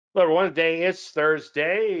Hello, everyone. Today is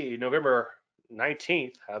Thursday, November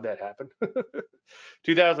 19th. How'd that happen?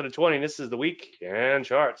 2020. This is the week and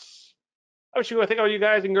charts. I wish you, I thank all you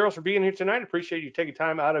guys and girls for being here tonight. Appreciate you taking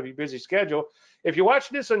time out of your busy schedule. If you're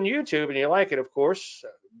watching this on YouTube and you like it, of course,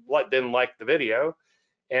 then like the video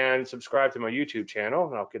and subscribe to my YouTube channel.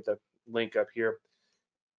 And I'll get the link up here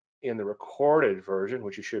in the recorded version,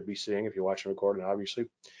 which you should be seeing if you're watching recorded, obviously.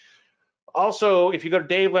 Also, if you go to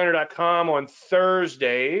davelandry.com on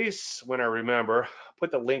Thursdays, when I remember, put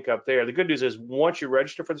the link up there. The good news is once you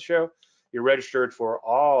register for the show, you're registered for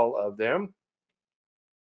all of them.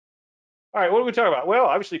 All right, what are we talking about? Well,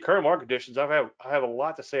 obviously current market conditions. I have a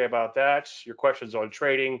lot to say about that. Your questions on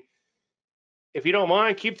trading. If you don't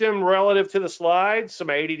mind, keep them relative to the slides so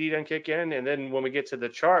my ADD doesn't kick in. And then when we get to the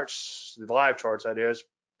charts, the live charts that is,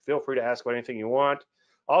 feel free to ask about anything you want.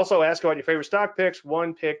 Also, ask about your favorite stock picks,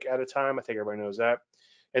 one pick at a time. I think everybody knows that.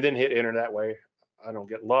 And then hit enter. That way I don't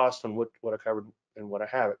get lost on what I covered and what I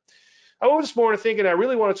haven't. I woke this morning thinking I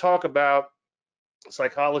really want to talk about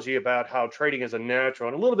psychology, about how trading is a natural,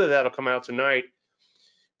 and a little bit of that will come out tonight.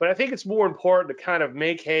 But I think it's more important to kind of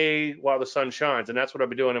make hay while the sun shines. And that's what I've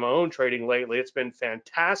been doing in my own trading lately. It's been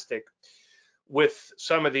fantastic with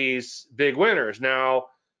some of these big winners. Now,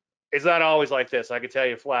 it's not always like this. I can tell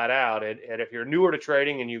you flat out. And if you're newer to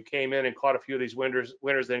trading and you came in and caught a few of these winners,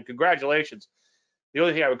 then congratulations. The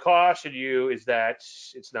only thing I would caution you is that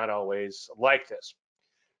it's not always like this.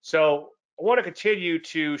 So I want to continue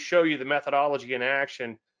to show you the methodology in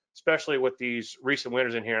action, especially with these recent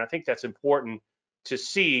winners in here. And I think that's important to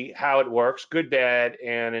see how it works, good, bad,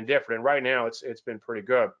 and indifferent. And right now, it's been pretty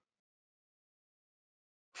good.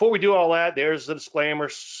 Before we do all that, there's the disclaimer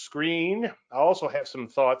screen. I also have some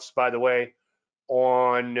thoughts, by the way,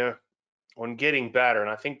 on getting better, and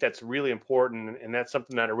I think that's really important, and that's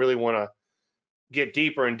something that I really want to get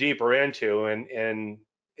deeper and deeper into, and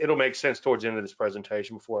it'll make sense towards the end of this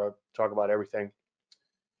presentation before I talk about everything.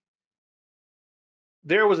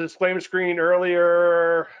 There was a disclaimer screen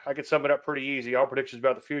earlier. I could sum it up pretty easy. All predictions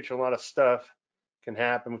about the future, a lot of stuff can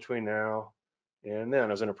happen between now and then. I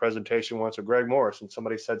was in a presentation once with Greg Morris, and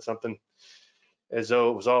somebody said something as though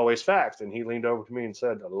it was always fact, and he leaned over to me and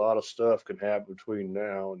said, a lot of stuff can happen between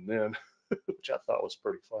now and then, which I thought was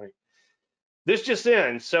pretty funny. This just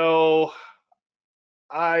in. So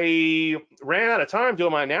I ran out of time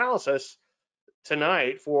doing my analysis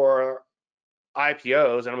tonight for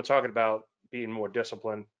IPOs, and I'm talking about being more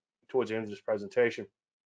disciplined towards the end of this presentation.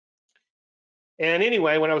 And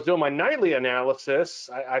anyway, when I was doing my nightly analysis,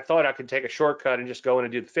 I thought I could take a shortcut and just go in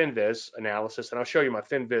and do the FinViz analysis. And I'll show you my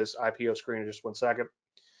FinViz IPO screen in just 1 second.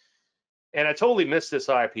 And I totally missed this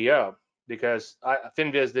IPO because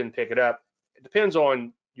FinViz didn't pick it up. It depends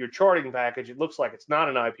on your charting package. It looks like it's not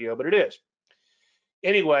an IPO, but it is.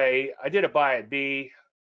 Anyway, I did a buy at B.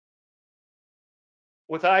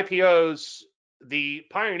 With IPOs, the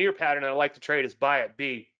pioneer pattern I like to trade is buy at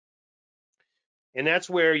B. And that's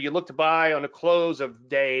where you look to buy on the close of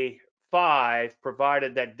day 5,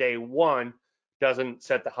 provided that day 1 doesn't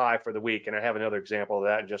set the high for the week. And I have another example of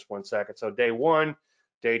that in just 1 second. So day 1,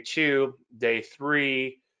 day 2, day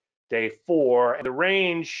 3, day 4. And the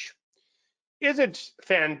range isn't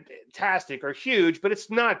fantastic or huge, but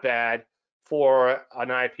it's not bad for an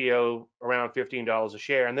IPO around $15 a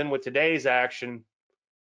share. And then with today's action,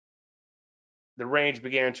 the range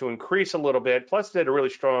began to increase a little bit, plus did a really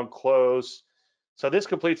strong close. So this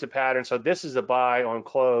completes the pattern. So this is a buy on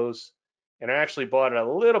close. And I actually bought it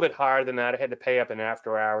a little bit higher than that. I had to pay up in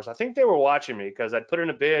after hours. I think they were watching me because I'd put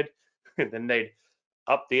in a bid and then they'd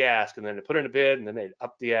up the ask, and then they'd put in a bid and then they'd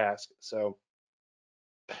up the ask. So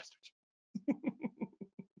bastards.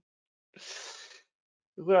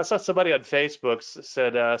 I saw somebody on Facebook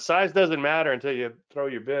said size doesn't matter until you throw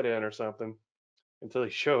your bid in or something, until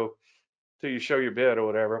you show your bid or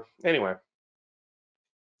whatever. Anyway,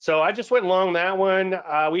 so I just went along that one.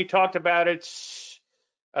 We talked about it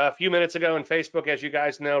a few minutes ago in Facebook, as you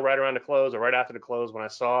guys know, right around the close or right after the close when I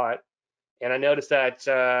saw it. And I noticed that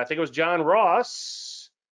I think it was John Ross.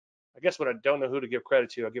 I guess when I don't know who to give credit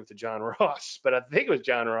to, I'll give it to John Ross. But I think it was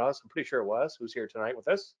John Ross. I'm pretty sure it was. Who's here tonight with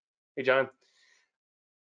us? Hey, John.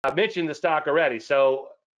 I mentioned the stock already. So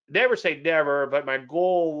never say never, but my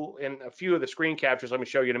goal in a few of the screen captures, let me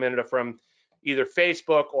show you in a minute, are from either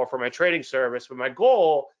Facebook or from my trading service. But my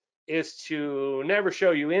goal is to never show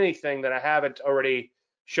you anything that I haven't already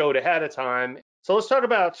showed ahead of time. So let's talk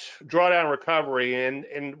about drawdown recovery.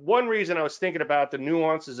 And one reason I was thinking about the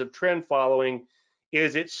nuances of trend following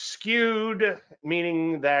is it's skewed,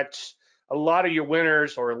 meaning that a lot of your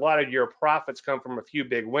winners or a lot of your profits come from a few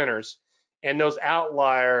big winners. And those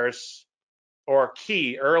outliers are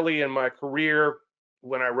key. Early in my career,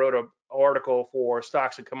 when I wrote an article for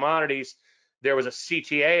Stocks and Commodities, there was a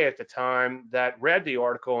CTA at the time that read the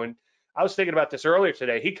article, and I was thinking about this earlier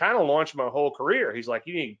today. He kind of launched my whole career. He's like,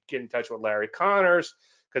 you need to get in touch with Larry Connors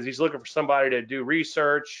because he's looking for somebody to do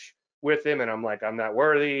research with him. And I'm like, I'm not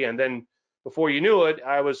worthy. And then before you knew it,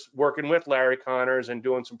 I was working with Larry Connors and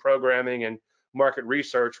doing some programming and market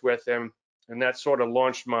research with him. And that sort of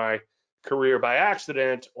launched my career by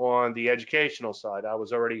accident on the educational side. I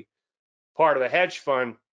was already part of a hedge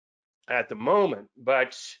fund at the moment,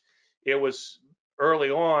 but it was early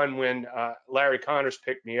on when Larry Connors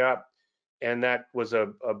picked me up, and that was a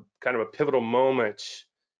kind of a pivotal moment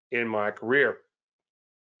in my career.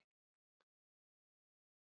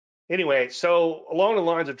 Anyway, so along the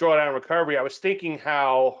lines of drawdown recovery, I was thinking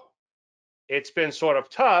how it's been sort of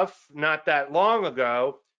tough not that long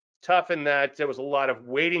ago, tough in that there was a lot of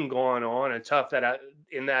waiting going on, and tough that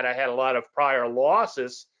in that I had a lot of prior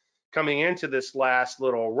losses coming into this last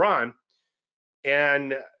little run.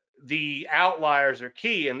 And the outliers are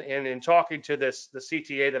key. And in talking to the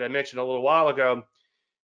CTA that I mentioned a little while ago,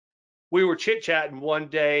 we were chit-chatting one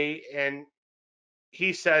day, and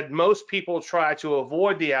he said most people try to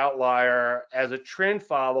avoid the outlier. As a trend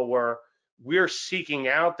follower, we're seeking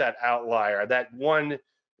out that outlier, that one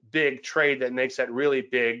big trade that makes that really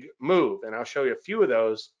big move. And I'll show you a few of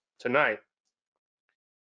those tonight.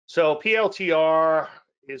 So PLTR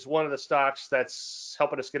is one of the stocks that's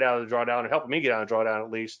helping us get out of the drawdown, or helping me get out of the drawdown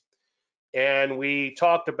at least. And we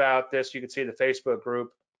talked about this. You can see the Facebook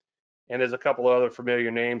group, and there's a couple of other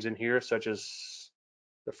familiar names in here, such as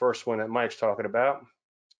the first one that Mike's talking about.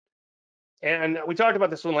 And we talked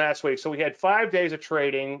about this one last week. So we had 5 days of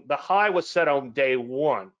trading. The high was set on day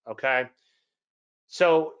one, okay?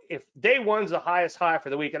 So if day one's the highest high for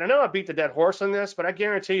the week, and I know I beat the dead horse on this, but I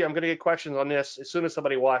guarantee you I'm going to get questions on this as soon as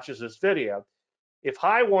somebody watches this video. If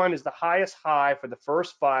high one is the highest high for the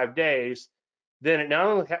first 5 days, then it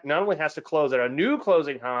not only has to close at a new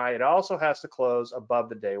closing high, it also has to close above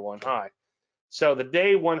the day one high. So the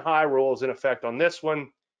day one high rule is in effect on this one.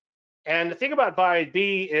 And the thing about buy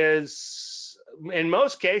B is, in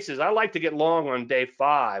most cases, I like to get long on day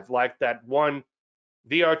 5, like that one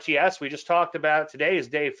VRTS we just talked about. Today is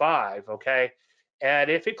day 5, okay? And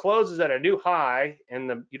if it closes at a new high,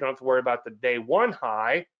 and you don't have to worry about the day one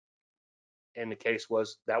high, and the case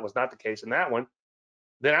was that was not the case in that one,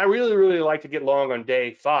 then I really, really like to get long on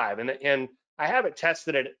day 5. And I haven't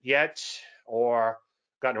tested it yet or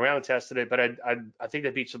gotten around to testing it, but I think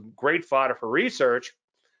that'd be some great fodder for research.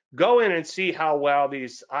 Go in and see how well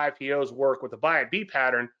these IPOs work with the buy at B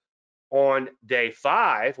pattern on day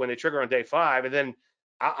 5, when they trigger on day 5, and then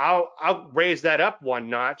I'll raise that up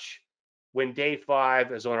one notch when day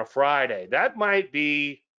 5 is on a Friday. That might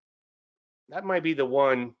be the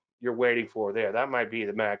one you're waiting for there. That might be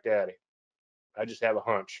the Mac Daddy. I just have a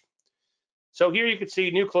hunch. So here you can see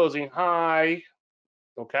new closing high,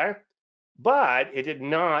 okay? But it did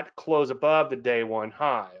not close above the day one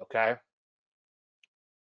high, okay?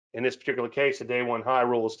 In this particular case, the day one high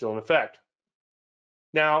rule is still in effect.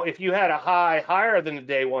 Now, if you had a high higher than the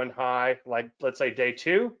day one high, like let's say day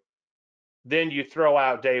 2, then you throw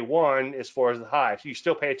out day 1 as far as the high. So you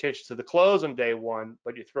still pay attention to the close on day 1,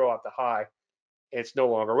 but you throw out the high. It's no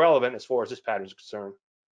longer relevant as far as this pattern is concerned.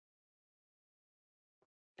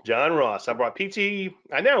 John Ross, I brought PT.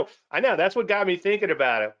 I know. That's what got me thinking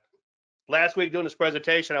about it. Last week doing this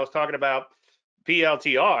presentation, I was talking about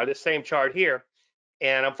PLTR, this same chart here,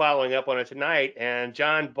 and I'm following up on it tonight. And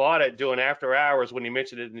John bought it doing after hours when he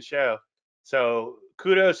mentioned it in the show. So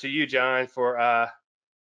kudos to you, John, for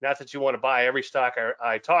not that you want to buy every stock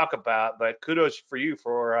I talk about, but kudos for you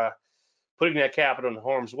for putting that capital in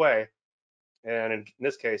harm's way. And in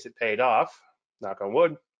this case, it paid off, knock on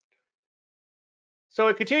wood. So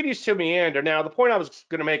it continues to meander. Now, the point I was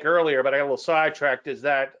going to make earlier, but I got a little sidetracked, is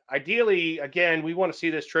that ideally, again, we want to see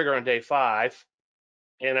this trigger on day 5.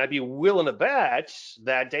 And I'd be willing to bet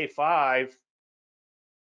that day 5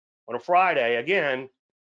 on a Friday, again,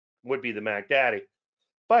 would be the Mac Daddy.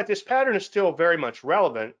 But this pattern is still very much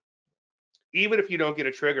relevant, even if you don't get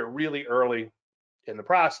a trigger really early in the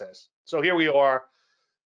process. So here we are,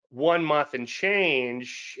 1 month and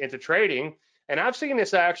change into trading, and I've seen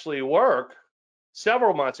this actually work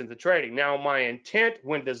several months into trading. Now, my intent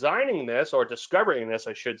when designing this, or discovering this,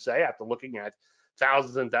 I should say, after looking at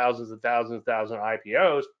thousands and thousands and thousands and thousands of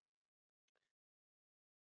IPOs,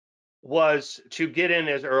 was to get in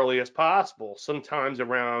as early as possible, sometimes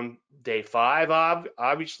around day 5,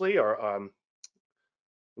 obviously, or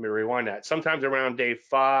let me rewind that, sometimes around day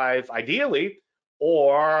 5, ideally,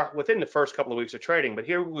 or within the first couple of weeks of trading. But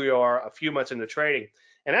here we are a few months into trading,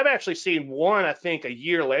 and I've actually seen one, I think, a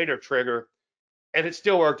year later trigger and it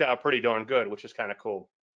still worked out pretty darn good, which is kind of cool.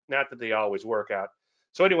 Not that they always work out.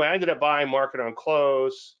 So anyway, I ended up buying market on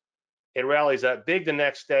close. It rallies up big the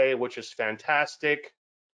next day, which is fantastic.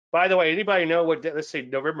 By the way, anybody know what, let's see,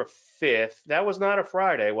 November 5th, that was not a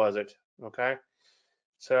Friday, was it? Okay.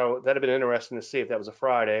 So that'd have been interesting to see if that was a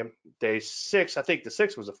Friday. Day 6, I think the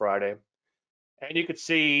 6th was a Friday. And you could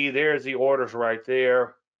see there's the orders right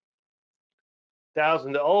there.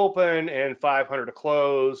 1,000 to open and 500 to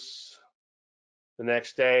close the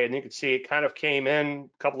next day. And you could see it kind of came in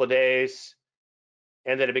a couple of days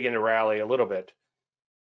and then it began to rally a little bit.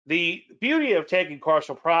 The beauty of taking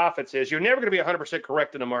partial profits is you're never going to be 100%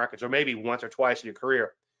 correct in the markets, or maybe once or twice in your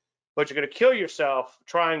career, but you're going to kill yourself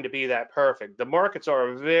trying to be that perfect. The markets are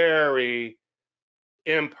a very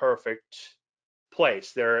imperfect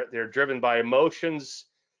place. They're driven by emotions,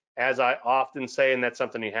 as I often say, and that's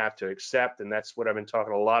something you have to accept. And that's what I've been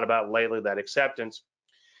talking a lot about lately, that acceptance.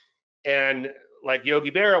 And like Yogi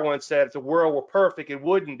Berra once said, if the world were perfect, it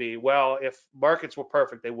wouldn't be. Well, if markets were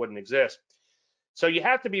perfect, they wouldn't exist. So you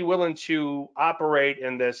have to be willing to operate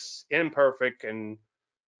in this imperfect, and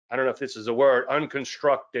I don't know if this is a word,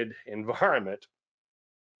 unconstructed environment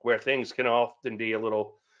where things can often be a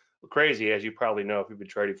little crazy, as you probably know if you've been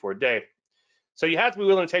trading for a day. So you have to be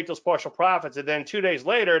willing to take those partial profits, and then 2 days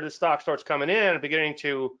later, the stock starts coming in and beginning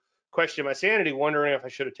to question my sanity, wondering if I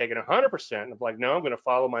should have taken 100%. And I'm like, no, I'm going to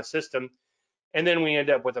follow my system. And then we end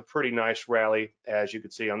up with a pretty nice rally, as you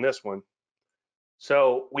can see on this one.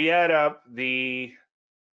 So we add up the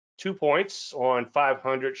 2 points on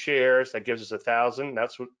 500 shares. That gives us 1,000.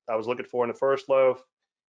 That's what I was looking for in the first loaf.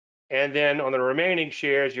 And then on the remaining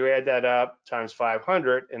shares, you add that up times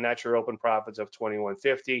 500, and that's your open profits of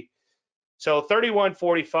 2150. So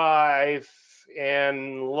 3145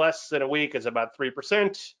 in less than a week is about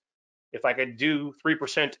 3%. If I could do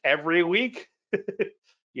 3% every week,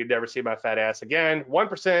 you'd never see my fat ass again.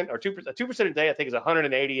 1% or 2% a day, I think, is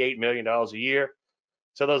 $188 million a year.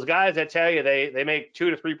 So those guys that tell you they make 2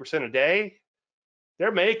 to 3% a day,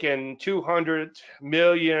 they're making 200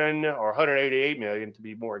 million or 188 million to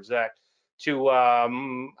be more exact, to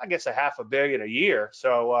I guess a half a billion a year.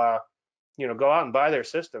 So go out and buy their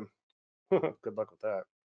system. Good luck with that.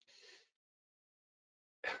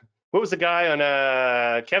 What was the guy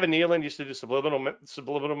on Kevin Nealon used to do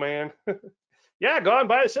subliminal man? Yeah, go out and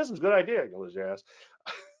buy the system. Good idea. Go his ass.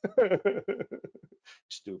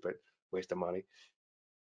 Stupid. Waste of money.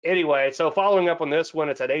 Anyway, so following up on this one,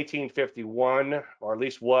 it's at 1851, or at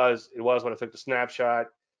least it was when I took the snapshot.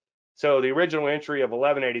 So the original entry of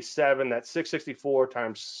 1187, that's 664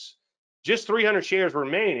 times just 300 shares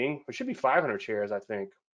remaining. It should be 500 shares, I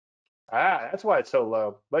think. That's why it's so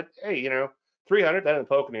low. But hey, 300, that doesn't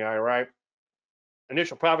poke in the eye, right?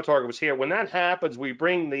 Initial profit target was here. When that happens, we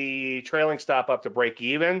bring the trailing stop up to break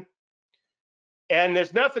even. And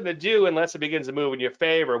there's nothing to do unless it begins to move in your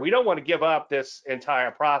favor. We don't want to give up this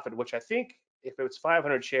entire profit, which I think if it's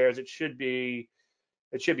 500 shares, it should be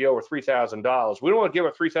over $3,000. We don't want to give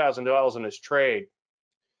up $3,000 in this trade.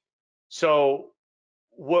 So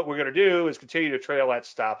what we're going to do is continue to trail that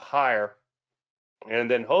stop higher,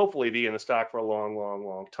 and then hopefully be in the stock for a long, long,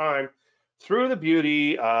 long time through the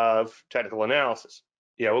beauty of technical analysis.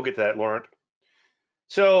 Yeah, we'll get to that, Laurent.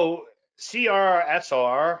 So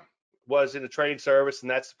CRSR was in the trading service, and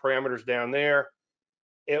that's the parameters down there.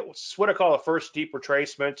 It was what I call a first deep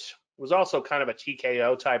retracement. It was also kind of a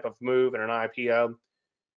TKO type of move and an IPO.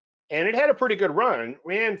 And it had a pretty good run. It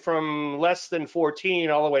ran from less than 14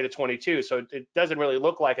 all the way to 22. So it doesn't really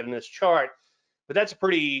look like it in this chart, but that's a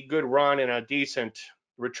pretty good run and a decent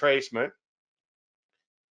retracement.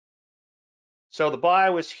 So the buy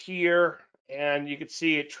was here, and you could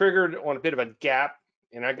see it triggered on a bit of a gap,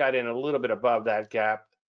 and I got in a little bit above that gap.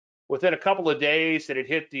 Within a couple of days that it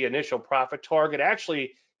hit the initial profit target.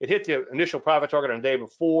 Actually, it hit the initial profit target on the day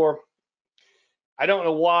before. I don't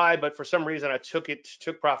know why, but for some reason I took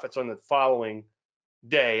profits on the following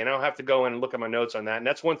day, and I'll have to go in and look at my notes on that. And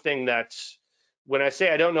that's one thing that's, when I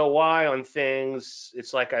say I don't know why on things,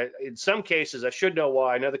 it's like in some cases I should know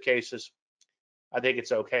why. In other cases, I think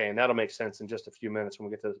it's okay, and that'll make sense in just a few minutes when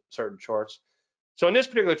we get to certain charts. So in this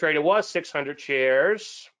particular trade, it was 600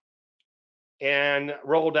 shares and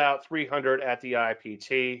rolled out 300 at the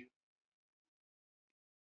IPT.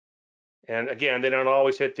 And again, they don't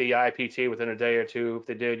always hit the IPT within a day or two. If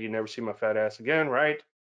they did, you never see my fat ass again, right?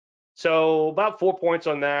 So about 4 points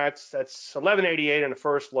on that. That's 1188 in the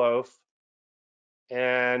first loaf.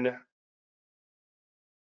 And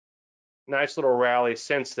nice little rally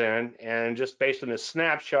since then. And just based on this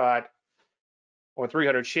snapshot on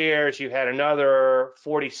 300 shares, you had another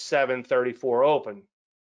 47.34 open.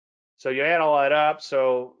 So you add all that up.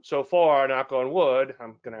 So far, knock on wood,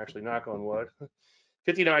 I'm going to actually knock on wood,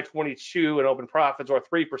 59.22 in open profits or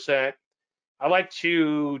 3%. I like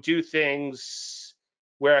to do things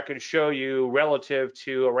where I can show you relative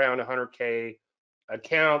to around 100K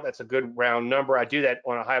account. That's a good round number. I do that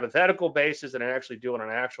on a hypothetical basis and I actually do it on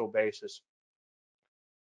an actual basis.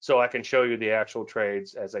 So I can show you the actual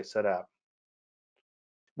trades as they set up.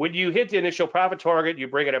 When you hit the initial profit target, you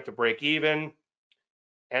bring it up to break even,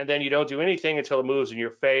 and then you don't do anything until it moves in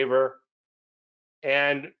your favor.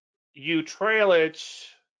 And you trail it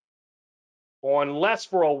on less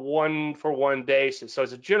for a 1-for-1 basis. So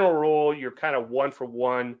as a general rule, you're kind of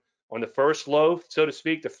 1-for-1 on the first loaf, so to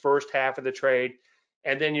speak, the first half of the trade,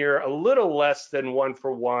 and then you're a little less than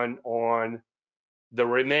 1-for-1 on the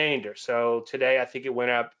remainder. So today I think it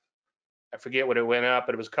went up, I forget what it went up,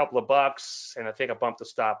 but it was a couple of bucks, and I think I bumped the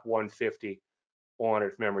stop 150 on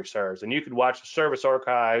it if memory serves. And you can watch the service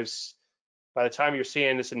archives. By the time you're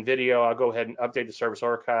seeing this in video, I'll go ahead and update the service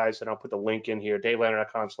archives, and I'll put the link in here,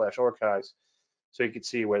 davelandry.com/archives, so you can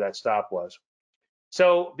see where that stop was.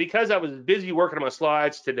 So because I was busy working on my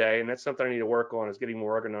slides today, and that's something I need to work on, is getting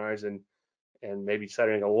more organized and maybe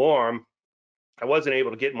setting an alarm, I wasn't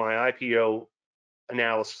able to get my IPO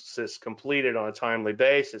analysis completed on a timely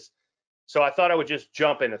basis. So I thought I would just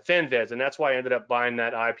jump into FinViz, and that's why I ended up buying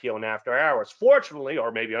that IPO in after hours. Fortunately, or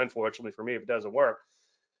maybe unfortunately for me if it doesn't work,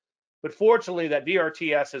 but fortunately that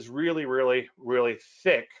VRTS is really, really, really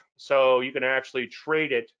thick. So you can actually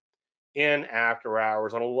trade it in after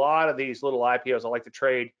hours. On a lot of these little IPOs I like to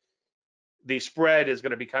trade, the spread is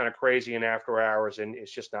going to be kind of crazy in after hours, and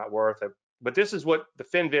it's just not worth it. But this is what the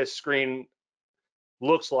FinViz screen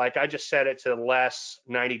looks like. I just set it to the last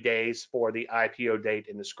 90 days for the IPO date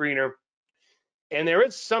in the screener. And there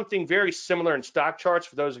is something very similar in stock charts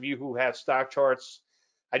for those of you who have stock charts.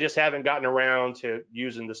 I just haven't gotten around to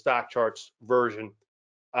using the stock charts version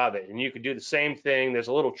of it. And you can do the same thing. There's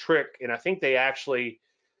a little trick, and I think they actually,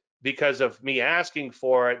 because of me asking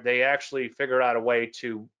for it, they actually figured out a way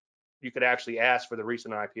to, you could actually ask for the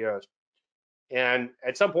recent IPOs. And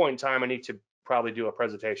at some point in time, I need to probably do a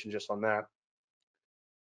presentation just on that.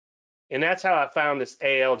 And that's how I found this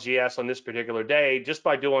ALGS on this particular day, just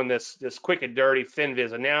by doing this quick and dirty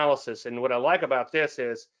FinViz analysis. And what I like about this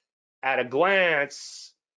is, at a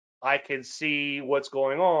glance, I can see what's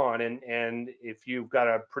going on. And if you've got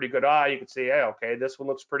a pretty good eye, you can see, hey, okay, this one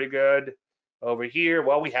looks pretty good over here.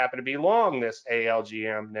 Well, we happen to be long this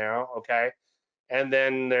ALGM now, okay? And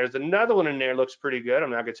then there's another one in there looks pretty good. I'm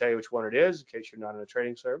not going to tell you which one it is in case you're not in a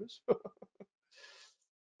trading service.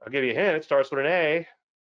 I'll give you a hint. It starts with an A.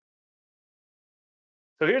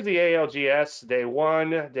 So here's the ALGS, day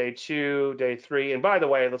 1, day 2, day 3. And by the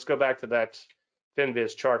way, let's go back to that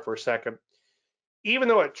FinViz chart for a second. Even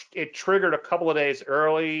though it triggered a couple of days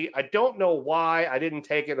early, I don't know why I didn't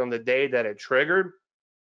take it on the day that it triggered.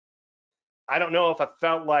 I don't know if I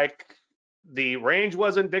felt like the range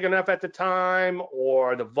wasn't big enough at the time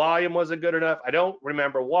or the volume wasn't good enough. I don't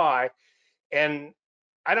remember why. And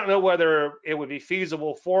I don't know whether it would be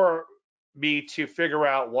feasible for me to figure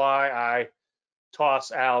out why I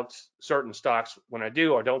toss out certain stocks when I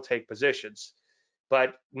do or don't take positions.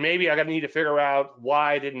 But maybe I need to figure out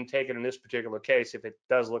why I didn't take it in this particular case if it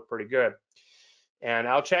does look pretty good. And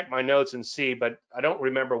I'll check my notes and see, but I don't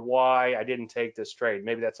remember why I didn't take this trade.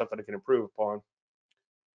 Maybe that's something I can improve upon.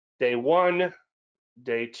 Day 1,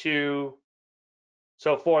 day 2.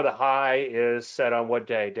 So far the high is set on what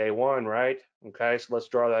day? Day 1, right? Okay, so let's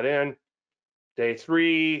draw that in. Day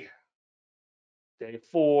 3, day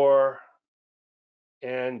 4,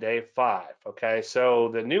 and day 5. Okay, so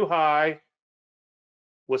the new high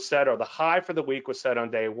was set, or the high for the week was set on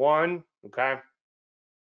day 1. Okay,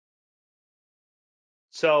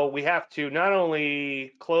 so we have to not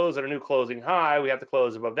only close at a new closing high, we have to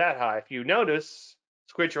close above that high. If you notice,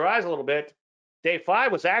 squint your eyes a little bit, day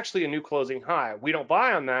 5 was actually a new closing high. We don't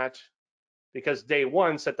buy on that because day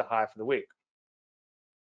 1 set the high for the week.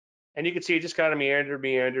 And you can see it just kind of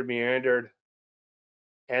meandered,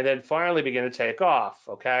 and then finally began to take off.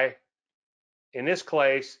 Okay, in this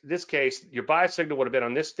case, your buy signal would have been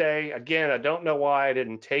on this day. Again, I don't know why I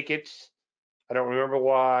didn't take it. I don't remember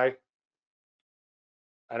why.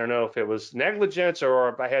 I don't know if it was negligence or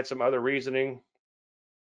if I had some other reasoning.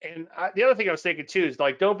 And the other thing I was thinking too is,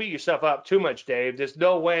 like, don't beat yourself up too much, Dave. There's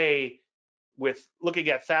no way, with looking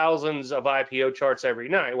at thousands of IPO charts every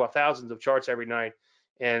night, well, thousands of charts every night,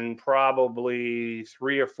 and probably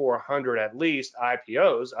 300 or 400 at least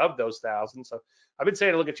IPOs of those thousands. So I've been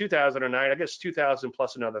saying to look at 2009, I guess 2000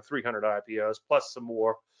 plus another 300 IPOs, plus some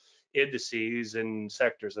more indices and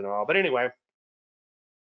sectors and all. But anyway,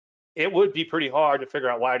 it would be pretty hard to figure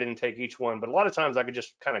out why I didn't take each one. But a lot of times I could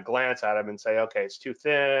just kind of glance at them and say, okay, it's too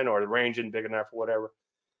thin, or the range isn't big enough, or whatever.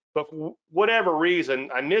 But for whatever reason,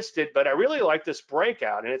 I missed it. But I really like this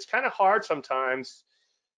breakout, and it's kind of hard sometimes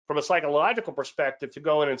from a psychological perspective to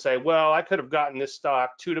go in and say, well, I could have gotten this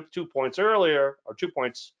stock 2 points earlier or 2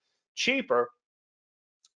 points cheaper.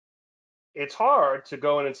 It's hard to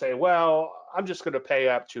go in and say, well, I'm just going to pay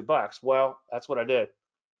up $2. Well, that's what I did,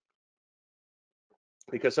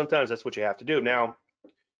 because sometimes that's what you have to do. Now,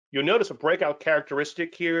 you'll notice a breakout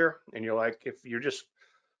characteristic here, and you're like, if you're just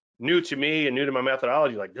new to me and new to my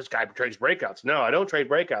methodology, like, this guy trades breakouts. No, I don't trade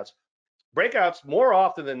breakouts. Breakouts more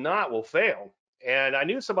often than not will fail. And I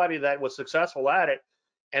knew somebody that was successful at it,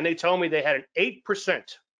 and they told me they had an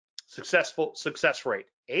 8% success rate.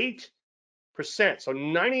 8%. So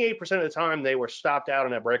 98% of the time they were stopped out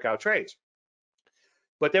on that breakout trades.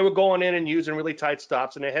 But they were going in and using really tight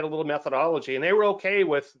stops, and they had a little methodology, and they were okay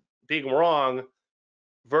with being wrong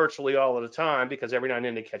virtually all of the time, because every now and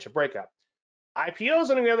then they catch a breakout. IPOs,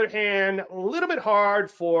 on the other hand, a little bit hard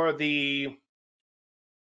for the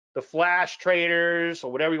flash traders,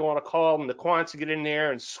 or whatever you want to call them, the quants, to get in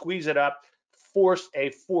there and squeeze it up, force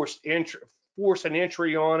an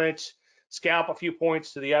entry on it, scalp a few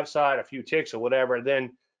points to the upside, a few ticks or whatever,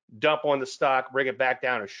 then dump on the stock, bring it back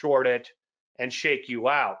down and short it, and shake you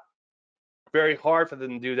out. Very hard for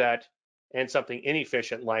them to do that in something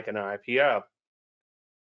inefficient like an IPO.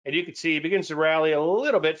 And you can see it begins to rally a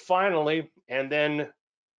little bit finally, and then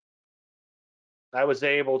I was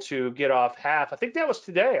able to get off half. I think that was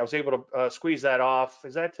today. I was able to squeeze that off.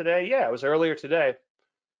 Is that today? Yeah, it was earlier today.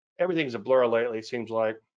 Everything's a blur lately, it seems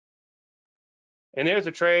like. And there's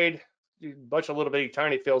a trade, a bunch of little bitty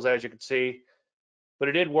tiny fills, as you can see, but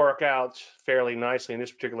it did work out fairly nicely in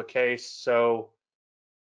this particular case. So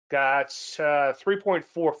got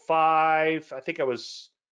 3.45. I think I was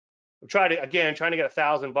trying to get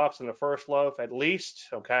 $1,000 in the first loaf at least.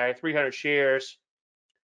 Okay, 300 shares.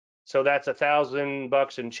 So that's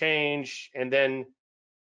 $1,000 and change, and then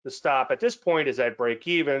the stop at this point is at break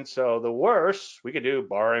even. So the worst we could do,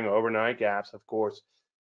 barring overnight gaps, of course,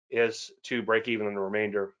 is to break even on the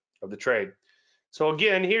remainder of the trade. So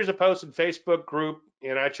again, here's a posted Facebook group,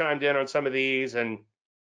 and I chimed in on some of these. And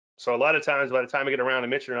so a lot of times, by the time I get around to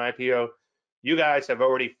mention an IPO, you guys have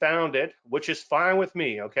already found it, which is fine with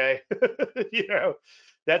me. Okay,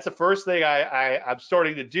 that's the first thing I'm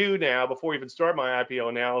starting to do now before I even start my IPO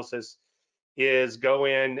analysis, is go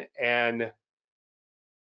in and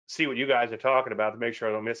see what you guys are talking about to make sure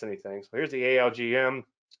I don't miss anything. So here's the ALGM.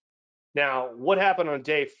 Now, what happened on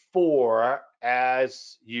day 4,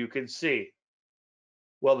 as you can see?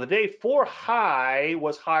 Well, the day 4 high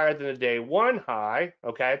was higher than the day 1 high,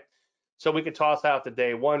 okay? So we could toss out the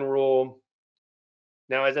day 1 rule.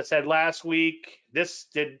 Now, as I said last week, this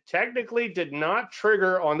technically did not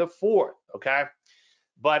trigger on the 4th, okay?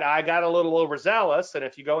 But I got a little overzealous, and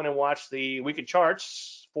if you go in and watch the weekly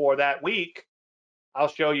charts for that week, I'll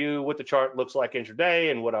show you what the chart looks like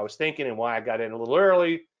intraday and what I was thinking and why I got in a little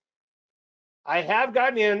early. I have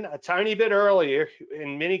gotten in a tiny bit earlier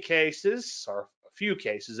in many cases, or a few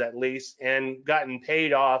cases at least, and gotten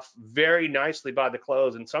paid off very nicely by the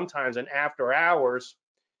close. And sometimes in after hours,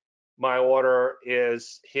 my order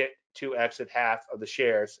is hit to exit half of the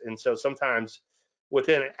shares. And so sometimes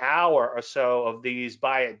within an hour or so of these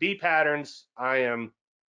buy at B patterns, I am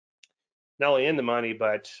not only in the money,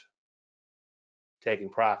 but taking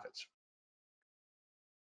profits.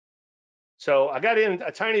 So I got in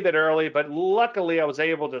a tiny bit early, but luckily I was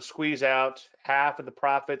able to squeeze out half of the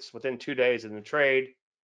profits within 2 days in the trade.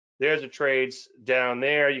 There's the trades down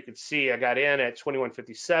there. You can see I got in at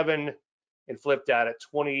 21.57 and flipped out at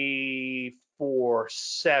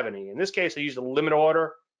 24.70. In this case, I used a limit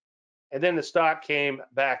order, and then the stock came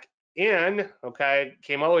back in, okay,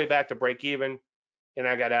 came all the way back to break even, and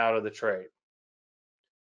I got out of the trade.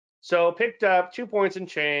 So picked up 2 points and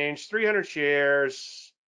change, 300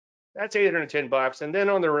 shares. That's $810. And then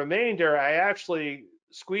on the remainder, I actually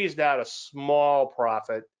squeezed out a small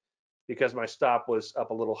profit because my stop was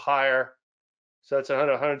up a little higher. So that's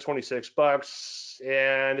 $126,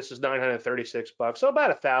 and this is $936, so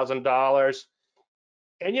about $1,000.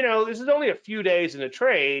 And this is only a few days in the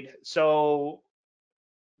trade, so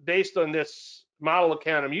based on this model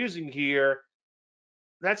account I'm using here,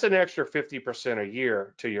 that's an extra 50% a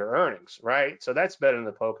year to your earnings, right? So that's better than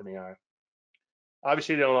the poke in the eye.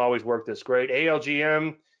 Obviously, they don't always work this great.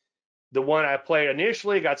 ALGM, the one I played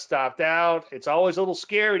initially, got stopped out. It's always a little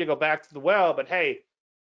scary to go back to the well, but hey,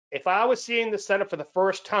 if I was seeing the setup for the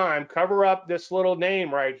first time, cover up this little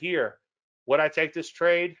name right here, would I take this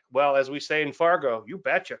trade? Well, as we say in Fargo, you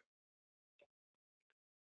betcha.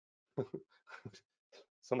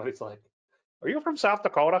 Somebody's like, "Are you from South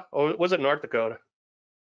Dakota? Or was it North Dakota?"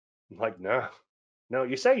 I'm like, "No, no.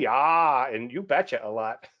 You say yeah, and you betcha a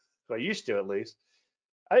lot. So I used to at least."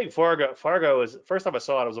 I think Fargo is first time I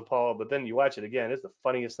saw it, I was appalled, but then you watch it again, it's the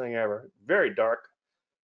funniest thing ever. Very dark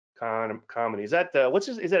comedy. Is that what's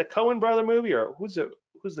his? Is that a Coen brother movie or who's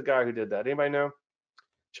the guy who did that? Anybody know?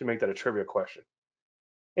 Should make that a trivia question.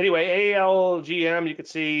 Anyway, ALGM, you can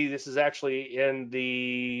see this is actually in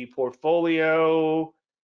the portfolio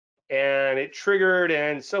and it triggered,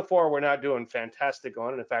 and so far we're not doing fantastic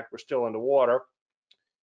on it. In fact, we're still underwater,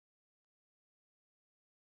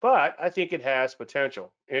 but I think it has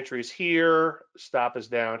potential. Entries here, stop is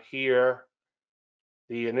down here.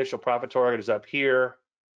 The initial profit target is up here.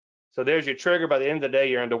 So there's your trigger. By the end of the day,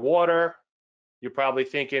 you're underwater. You're probably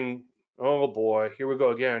thinking, oh boy, here we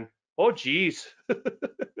go again. Oh geez.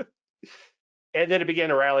 And then it began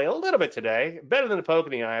to rally a little bit today, better than a poke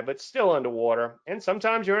in the eye, but still underwater. And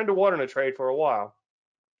sometimes you're underwater in a trade for a while.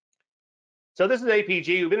 So this is APG.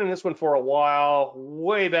 We've been in this one for a while.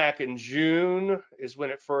 Way back in June is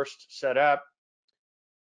when it first set up.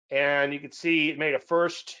 And you can see it made a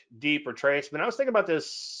first deep retracement. I was thinking about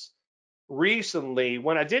this recently.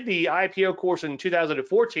 When I did the IPO course in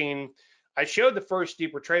 2014, I showed the first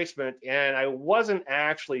deep retracement and I wasn't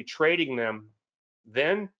actually trading them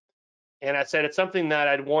then. And I said it's something that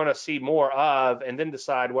I'd want to see more of and then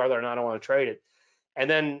decide whether or not I want to trade it. And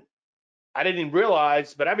then I didn't even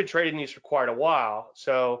realize, but I've been trading these for quite a while.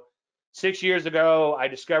 So 6 years ago, I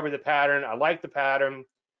discovered the pattern. I liked the pattern.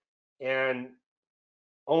 And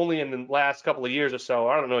only in the last couple of years or so,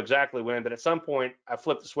 I don't know exactly when, but at some point I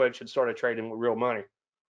flipped the switch and started trading with real money.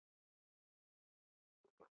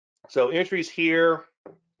 So entries here,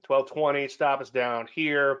 1220, stop is down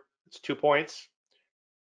here. It's 2 points.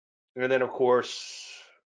 And then, of course,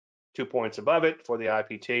 2 points above it for the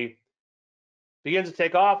IPT. Begins to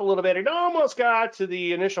take off a little bit. It almost got to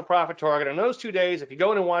the initial profit target. In those 2 days, if you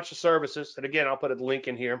go in and watch the services, and again, I'll put a link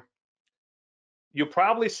in here, you'll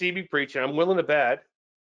probably see me preaching. I'm willing to bet,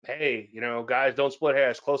 hey, guys, don't split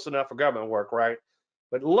hairs. Close enough for government work, right?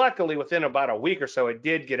 But luckily, within about a week or so, it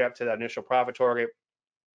did get up to that initial profit target.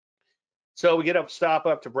 So we get up, stop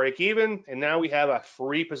up to break even, and now we have a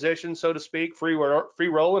free position, so to speak, free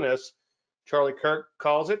rolling, as Charlie Kirk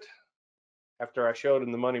calls it, after I showed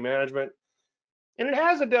him the money management. And it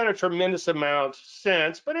hasn't done a tremendous amount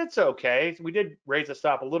since, but it's okay. We did raise the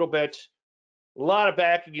stop a little bit. A lot of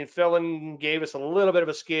backing and filling gave us a little bit of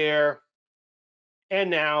a scare, and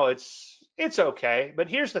now it's okay. But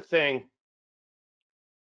here's the thing.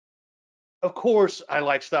 Of course, I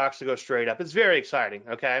like stocks to go straight up. It's very exciting,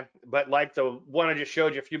 okay? But like the one I just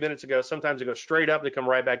showed you a few minutes ago, sometimes they go straight up, they come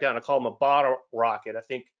right back down. I call them a bottle rocket. I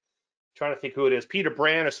think, trying to think who it is, Peter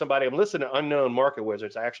Brand or somebody. I'm listening to Unknown Market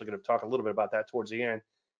Wizards. I'm actually going to talk a little bit about that towards the end.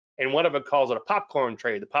 And one of them calls it a popcorn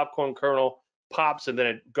trade. The popcorn kernel pops and then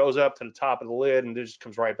it goes up to the top of the lid and it just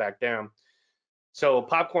comes right back down. So a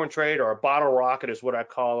popcorn trade or a bottle rocket is what I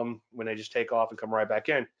call them when they just take off and come right back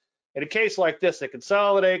in. In a case like this, they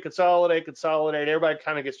consolidate. Everybody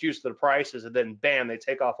kind of gets used to the prices, and then bam, they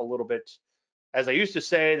take off a little bit. As I used to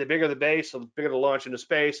say, the bigger the base, the bigger the launch into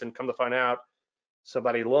space. And come to find out,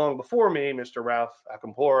 somebody long before me, Mr. Ralph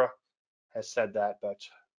Akampora, has said that, but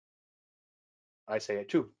I say it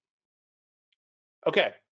too.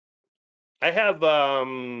 Okay, I have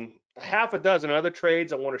half a dozen other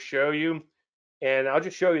trades I want to show you, and I'll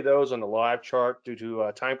just show you those on the live chart due to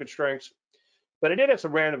time constraints. But I did have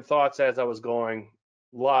some random thoughts as I was going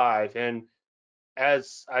live. And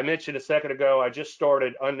as I mentioned a second ago, I just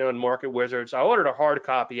started Unknown Market Wizards. I ordered a hard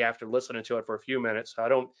copy after listening to it for a few minutes. I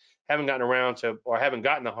haven't gotten around to, or haven't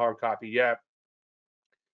gotten the hard copy yet.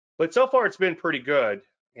 But so far, it's been pretty good,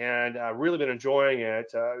 and I've really been enjoying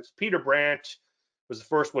it. Peter Brandt was the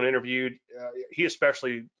first one interviewed. He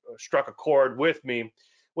especially struck a chord with me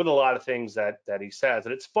with a lot of things that he says.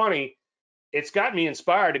 And it's funny, it's got me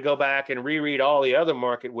inspired to go back and reread all the other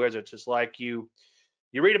market wizards. It's like you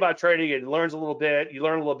read about trading, you learn a little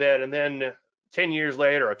bit, and then 10 years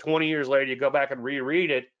later or 20 years later, you go back and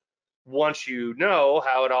reread it once you know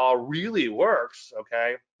how it all really works,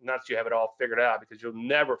 okay? Not that you have it all figured out, because you'll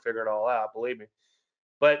never figure it all out, believe me.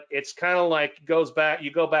 But it's kind of like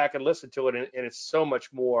you go back and listen to it, and it's so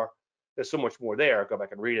much more, there's so much more there. Go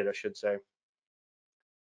back and read it, I should say.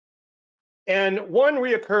 And one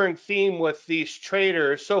reoccurring theme with these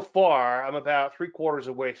traders so far, I'm about 3/4 of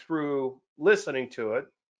the way through listening to it,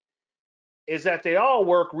 is that they all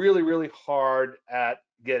work really, really hard at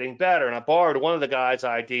getting better. And I borrowed one of the guy's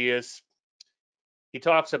ideas. He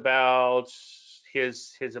talks about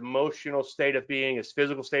his emotional state of being, his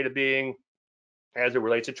physical state of being, as it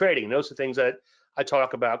relates to trading. And those are things that I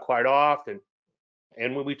talk about quite often.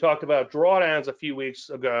 And when we talked about drawdowns a few weeks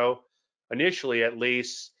ago, initially at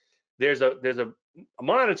least, there's a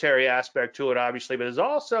monetary aspect to it, obviously, but there's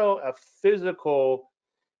also a physical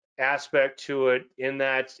aspect to it in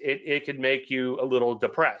that it could make you a little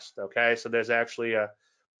depressed. Okay, so there's actually a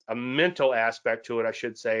mental aspect to it, I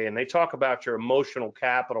should say, and they talk about your emotional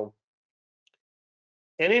capital.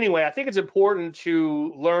 And anyway, I think it's important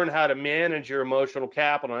to learn how to manage your emotional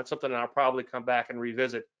capital. That's something that I'll probably come back and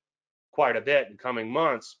revisit quite a bit in coming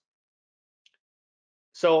months.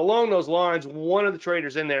 So along those lines, one of the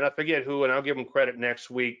traders in there, and I forget who, and I'll give him credit next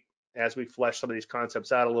week as we flesh some of these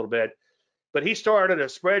concepts out a little bit, but he started a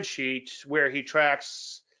spreadsheet where he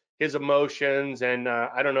tracks his emotions, and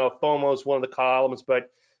I don't know if FOMO is one of the columns, but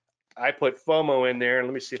I put FOMO in there, and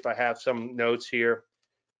let me see if I have some notes here.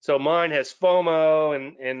 So mine has FOMO,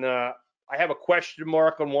 and I have a question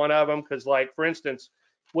mark on one of them because, like, for instance,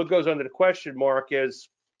 what goes under the question mark is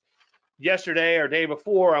yesterday or day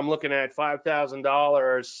before, I'm looking at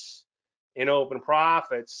 $5,000 in open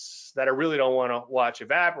profits that I really don't want to watch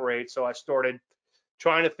evaporate. So I started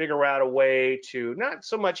trying to figure out a way to not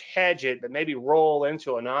so much hedge it, but maybe roll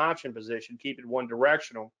into an option position, keep it one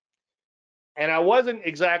directional. And I wasn't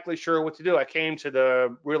exactly sure what to do. I came to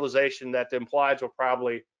the realization that the implieds were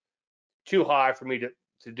probably too high for me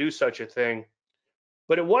to do such a thing.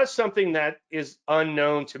 But it was something that is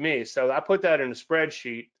unknown to me. So I put that in a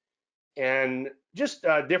spreadsheet, and just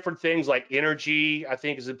different things like energy, I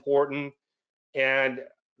think, is important. And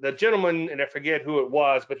the gentleman, and I forget who it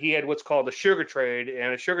was, but he had what's called a sugar trade,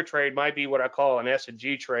 and a sugar trade might be what I call an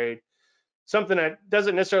S&G trade, something that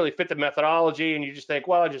doesn't necessarily fit the methodology, and you just think,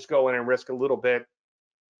 well, I'll just go in and risk a little bit.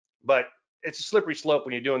 But it's a slippery slope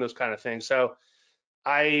when you're doing those kind of things. So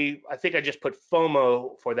I think I just put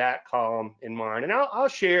FOMO for that column in mind, and I'll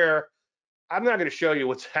share. I'm not going to show you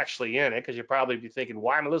what's actually in it because you'll probably be thinking,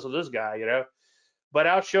 why am I listening to this guy, you know? But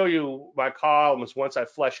I'll show you my columns once I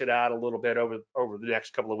flesh it out a little bit over the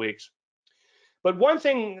next couple of weeks. But one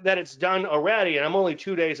thing that it's done already, and I'm only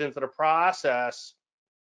 2 days into the process,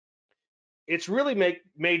 it's really made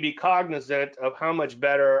me cognizant of how much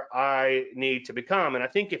better I need to become. And I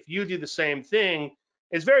think if you do the same thing,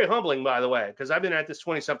 it's very humbling, by the way, because I've been at this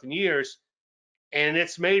 20-something years, and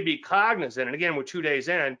it's made me cognizant. And again, we're 2 days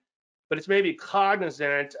in, but it's made me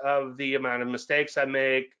cognizant of the amount of mistakes I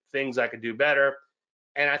make, things I could do better.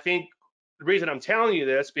 And I think the reason I'm telling you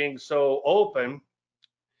this, being so open,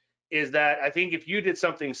 is that I think if you did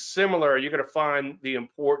something similar, you're going to find the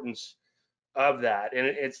importance of that. And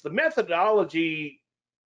it's the methodology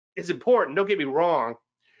is important. Don't get me wrong.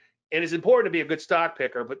 And it's important to be a good stock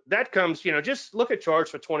picker, but that comes, just look at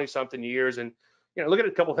charts for 20-something years and, look at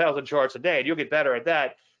a couple thousand charts a day and you'll get better at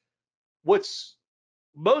that. What's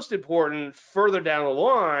most important further down the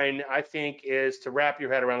line, I think, is to wrap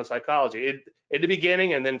your head around the psychology in the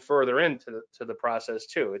beginning and then further into the process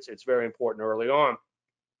too. It's very important early on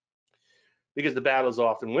because the battles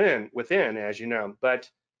often win within, as you know. But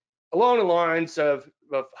along the lines of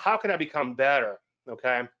how can I become better?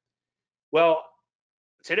 Okay. Well,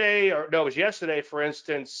 today, or no, it was yesterday, for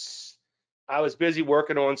instance, I was busy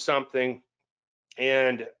working on something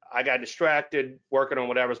and I got distracted working on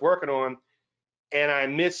what I was working on, and I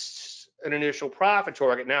missed an initial profit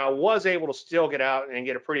target. Now, I was able to still get out and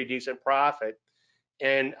get a pretty decent profit,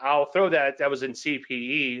 and I'll throw that was in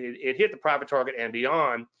CPE. It hit the profit target and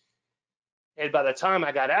beyond. And by the time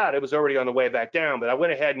I got out, it was already on the way back down, but I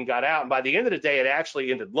went ahead and got out. And by the end of the day, it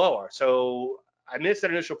actually ended lower. So I missed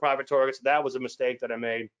that initial profit target. So that was a mistake that I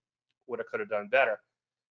made. What I could have done better.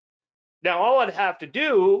 Now, all I'd have to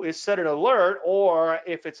do is set an alert, or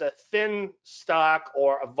if it's a thin stock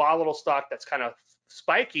or a volatile stock that's kind of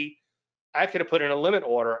spiky, I could have put in a limit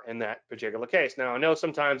order in that particular case. Now, I know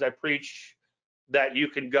sometimes I preach that you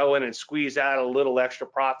can go in and squeeze out a little extra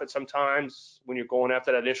profit sometimes when you're going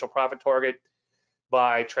after that initial profit target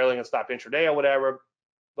by trailing a stop intraday or whatever.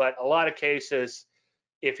 But a lot of cases,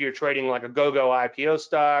 if you're trading like a go-go IPO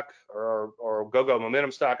stock or go-go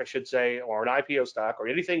momentum stock, I should say, or an IPO stock or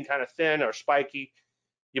anything kind of thin or spiky,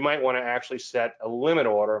 you might want to actually set a limit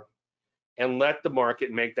order and let the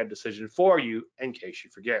market make that decision for you in case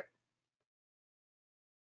you forget.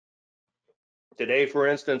 Today, for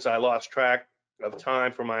instance, I lost track of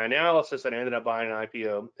time for my analysis and I ended up buying an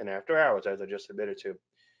IPO in after hours, as I just admitted to.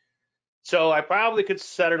 So I probably could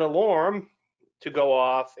set an alarm to go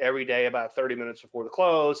off every day about 30 minutes before the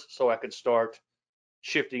close so I could start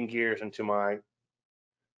shifting gears into my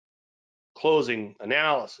closing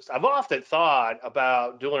analysis. I've often thought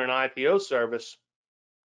about doing an IPO service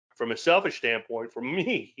from a selfish standpoint for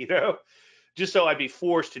me, just so I'd be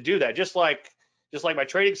forced to do that. Just like just like my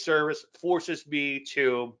trading service forces me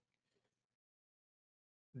to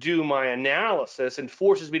do my analysis and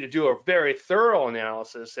forces me to do a very thorough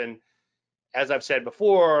analysis. And as I've said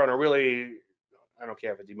before, on a really, I don't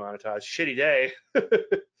care if it's demonetized, shitty day,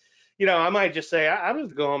 I might just say, I'm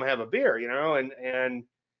just go home and have a beer,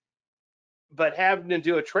 but having to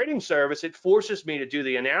do a trading service, it forces me to do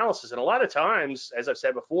the analysis. And a lot of times, as I've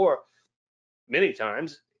said before, many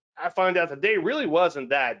times, I find out the day really wasn't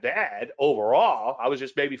that bad overall. I was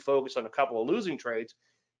just maybe focused on a couple of losing trades.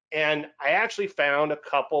 And I actually found a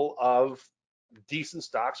couple of decent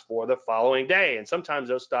stocks for the following day. And sometimes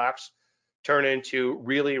those stocks turn into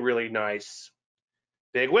really, really nice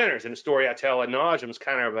big winners. And the story I tell ad nauseum is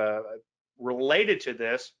kind of related to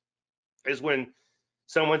this, is when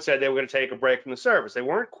someone said they were going to take a break from the service. They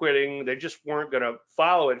weren't quitting. They just weren't going to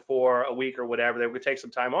follow it for a week or whatever. They were going to take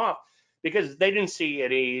some time off because they didn't see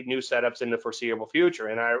any new setups in the foreseeable future.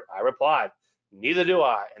 And I replied, neither do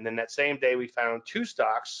I. And then that same day, we found two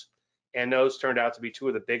stocks, and those turned out to be two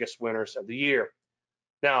of the biggest winners of the year.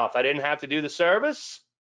 Now, if I didn't have to do the service,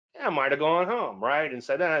 I might have gone home, right? And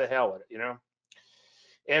said, the hell with it,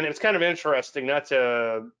 And it's kind of interesting, not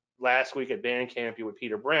to last week at band camp with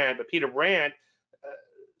Peter Brandt, but Peter Brandt,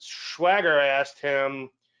 Schwager asked him,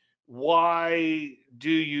 why do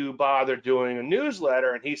you bother doing a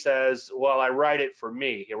newsletter? And he says, well, I write it for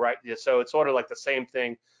me. So it's sort of like the same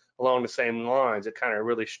thing along the same lines. It kind of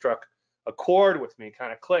really struck a chord with me,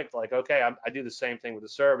 kind of clicked, like, okay, I do the same thing with the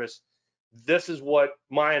service. This is what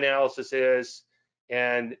my analysis is,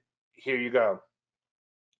 and here you go.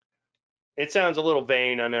 It sounds a little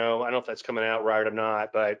vain, I know. I don't know if that's coming out right or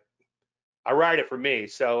not, but I write it for me.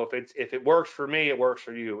 So if it works for me, it works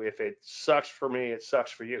for you. If it sucks for me, it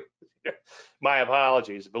sucks for you. My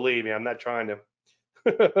apologies. Believe me, I'm not trying to.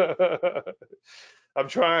 I'm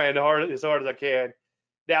trying as hard as I can.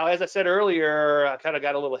 Now, as I said earlier, I kind of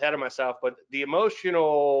got a little ahead of myself, but the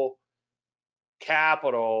emotional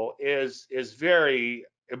capital is very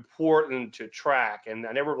important to track, and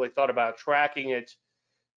I never really thought about tracking it,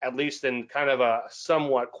 at least in kind of a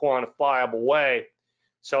somewhat quantifiable way.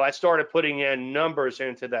 So I started putting in numbers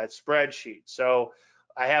into that spreadsheet. So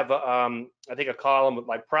I have, I think, a column with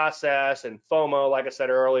like process and FOMO, like I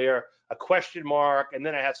said earlier, a question mark, and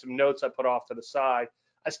then I have some notes I put off to the side.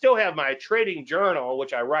 I still have my trading journal,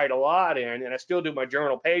 which I write a lot in, and I still do my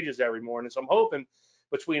journal pages every morning. So I'm hoping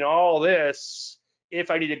between all this,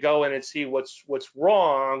 if I need to go in and see what's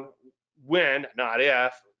wrong, when, not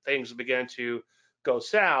if, things begin to go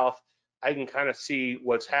south, I can kind of see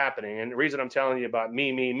what's happening. And the reason I'm telling you about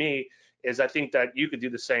me is I think that you could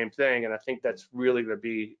do the same thing, and I think that's really going to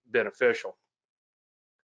be beneficial.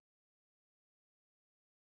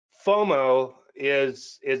 FOMO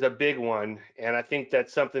is a big one, and I think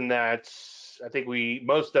that's something that I think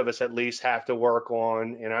most of us at least have to work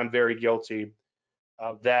on, and I'm very guilty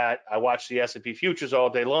of that. I watch the S&P futures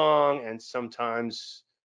all day long, and sometimes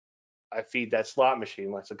I feed that slot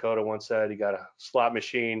machine. Like Sakota once said, you got a slot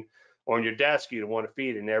machine on your desk you don't want to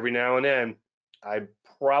feed it. And every now and then, I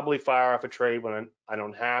probably fire off a trade when I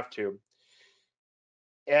don't have to.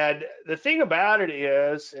 And the thing about it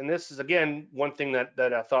is, and this is, again, one thing that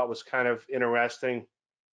I thought was kind of interesting,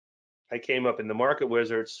 I came up in the Market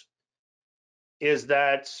Wizards, is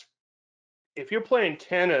that if you're playing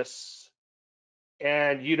tennis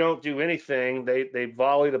and you don't do anything, they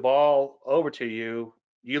volley the ball over to you,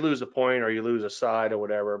 you lose a point or you lose a side or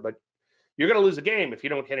whatever, but you're going to lose a game if you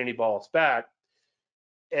don't hit any balls back.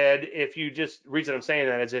 And if you just, the reason I'm saying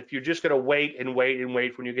that is if you're just going to wait and wait and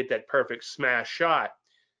wait when you get that perfect smash shot.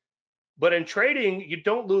 But in trading, you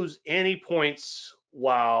don't lose any points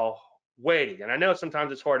while waiting. And I know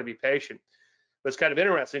sometimes it's hard to be patient, but it's kind of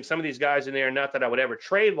interesting. Some of these guys in there, not that I would ever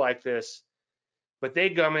trade like this, but they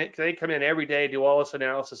come in every day, do all this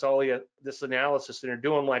analysis, and they're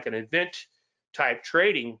doing like an event type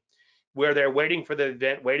trading where they're waiting for the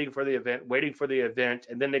event, waiting for the event, waiting for the event,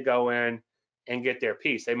 and then they go in and get their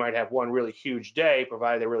piece. They might have one really huge day,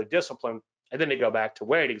 provided they're really disciplined, and then they go back to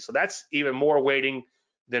waiting. So that's even more waiting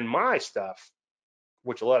than my stuff,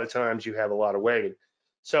 which a lot of times you have a lot of waiting.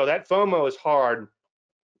 So that FOMO is hard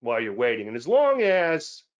while you're waiting. And as long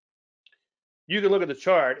as you can look at the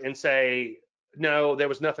chart and say, no, there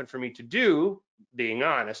was nothing for me to do, being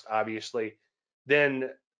honest, obviously, then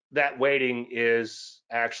that waiting is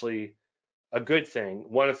actually a good thing.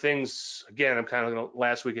 One of the things, again, I'm kind of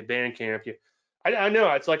last week at band camp, I know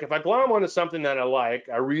it's like if I glom onto something that I like,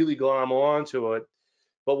 I really glom onto it.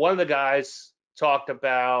 But one of the guys talked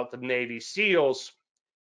about the Navy SEALs,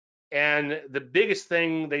 and the biggest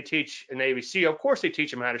thing they teach a Navy SEAL, of course, they teach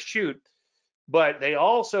them how to shoot, but they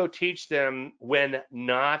also teach them when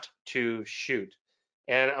not to shoot.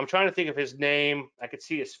 And I'm trying to think of his name. I could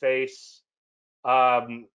see his face.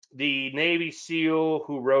 The Navy SEAL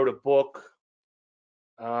who wrote a book,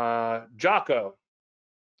 Jocko.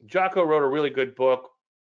 Jocko wrote a really good book,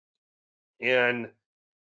 and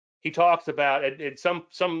he talks about it. Some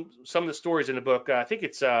of the stories in the book. I think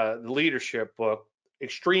it's the leadership book,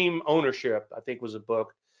 Extreme Ownership. I think was a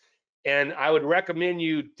book, and I would recommend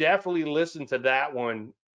you definitely listen to that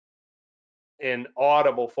one in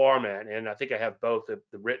audible format. And I think I have both the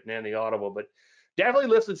written and the audible, but definitely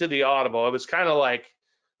listen to the audible. It was kind of like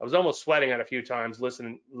I was almost sweating it a few times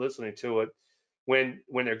listening to it when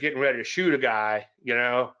they're getting ready to shoot a guy,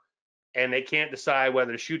 and they can't decide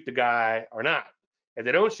whether to shoot the guy or not. If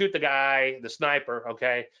they don't shoot the guy, the sniper,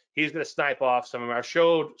 okay, he's going to snipe off some of our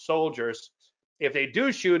soldiers. If they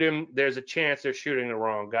do shoot him, there's a chance they're shooting the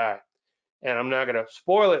wrong guy. And I'm not going to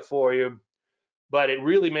spoil it for you, but it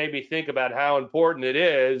really made me think about how important it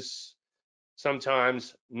is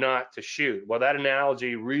sometimes not to shoot. Well, that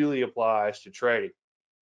analogy really applies to trading.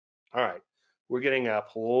 All right, we're getting a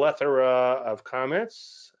plethora of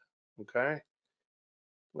comments. Okay,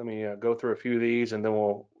 let me go through a few of these, and then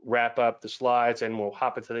we'll wrap up the slides, and we'll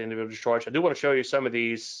hop into the individual charts. I do want to show you some of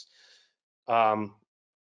these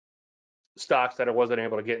stocks that I wasn't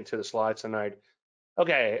able to get into the slides tonight.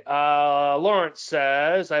 Okay, Lawrence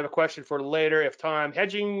says, I have a question for later. If time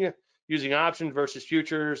hedging using options versus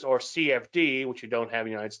futures or CFD, which you don't have in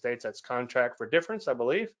the United States, that's contract for difference, I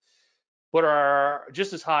believe, but are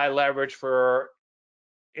just as high leverage for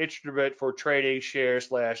instrument for trading shares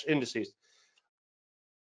 / indices.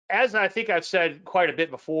 As I think I've said quite a bit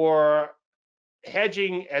before,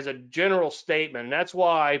 hedging as a general statement, and that's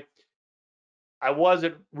why I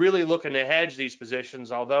wasn't really looking to hedge these positions,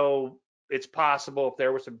 although it's possible if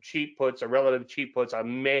there were some cheap puts or relative cheap puts, I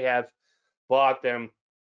may have bought them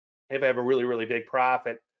if I have a really, really big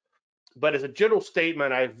profit. But as a general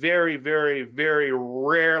statement, I very, very, very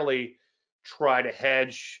rarely try to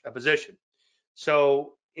hedge a position.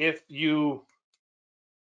 So if you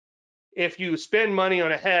spend money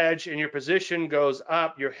on a hedge and your position goes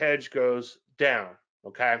up, your hedge goes down,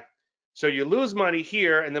 okay? So you lose money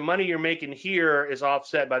here, and the money you're making here is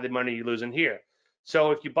offset by the money you lose in here.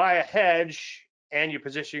 So if you buy a hedge and your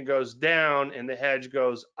position goes down and the hedge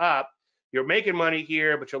goes up, you're making money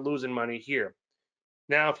here, but you're losing money here.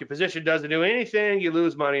 Now, if your position doesn't do anything, you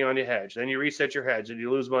lose money on your hedge. Then you reset your hedge and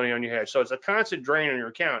you lose money on your hedge. So it's a constant drain on your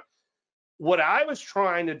account. What I was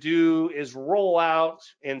trying to do is roll out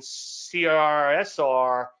in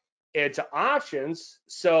CRSR into options.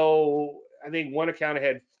 So I think one account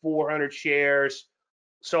had 400 shares.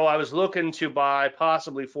 So I was looking to buy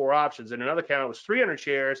possibly 4 options. And another account was 300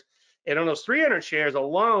 shares. And on those 300 shares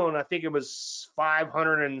alone, I think it was like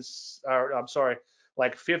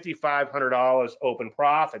 $5,500 open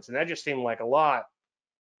profits. And that just seemed like a lot.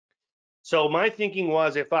 So my thinking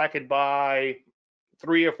was if I could buy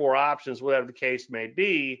 3 or 4 options, whatever the case may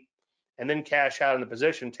be, and then cash out in the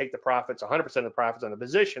position, take the profits, 100% of the profits on the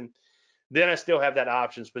position, then I still have that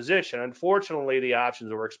options position. Unfortunately, the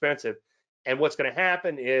options were expensive. And what's going to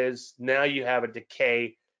happen is now you have a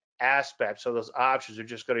decay aspect. So those options are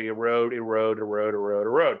just going to erode.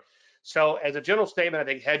 So as a general statement, I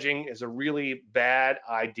think hedging is a really bad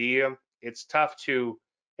idea. It's tough to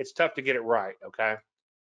get it right, okay?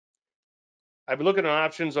 I've been looking at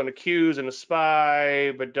options on the Qs and the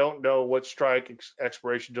SPY, but don't know what strike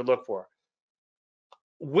expiration to look for.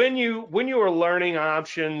 When you are learning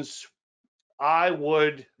options, I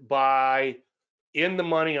would buy in the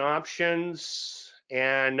money options,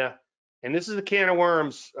 and this is a can of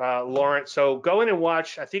worms, Lawrence. So go in and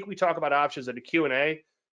watch. I think we talk about options at the Q&A,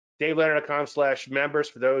 DaveLandry.com/members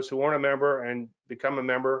for those who aren't a member, and become a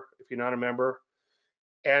member if you're not a member.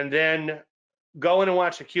 And then go in and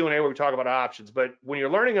watch the Q&A where we talk about options. But when you're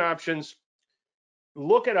learning options,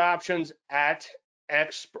 look at options at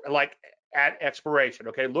expiration.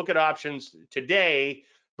 Okay, look at options today,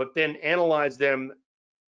 but then analyze them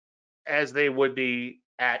as they would be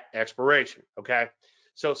at expiration. Okay,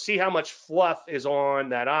 so see how much fluff is on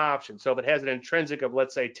that option. So if it has an intrinsic of,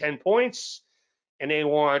 let's say, 10 points, and they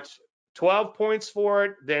want 12 points for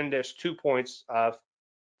it, then there's 2 points of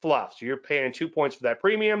fluff. So you're paying 2 points for that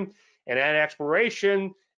premium, and at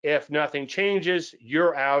expiration, if nothing changes,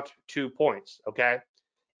 you're out 2 points. Okay,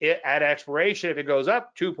 at expiration, if it goes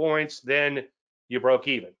up 2 points, then you broke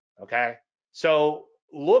even. Okay, so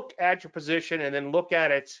look at your position and then look at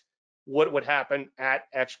it, what would happen at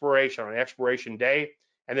expiration on expiration day,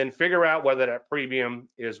 and then figure out whether that premium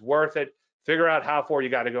is worth it. Figure out how far you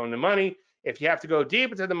got to go in the money. If you have to go deep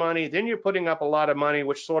into the money, then you're putting up a lot of money,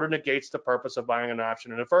 which sort of negates the purpose of buying an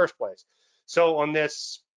option in the first place. So on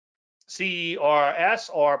this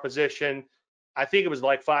CRSR position, I think it was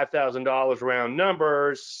like $5,000 round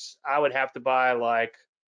numbers. I would have to buy like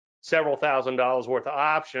several $1,000s worth of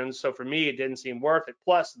options. So for me, it didn't seem worth it.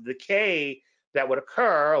 Plus, the decay that would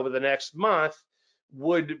occur over the next month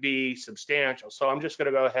would be substantial. So I'm just going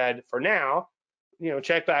to go ahead for now,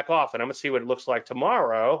 check back off, and I'm going to see what it looks like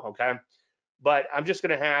tomorrow. Okay. But I'm just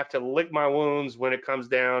going to have to lick my wounds when it comes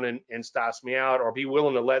down and stops me out, or be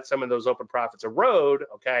willing to let some of those open profits erode.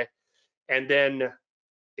 Okay. And then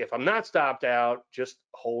if I'm not stopped out, just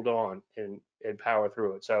hold on and power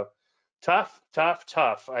through it. So tough, tough,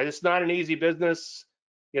 tough. It's not an easy business.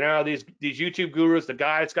 These YouTube gurus, the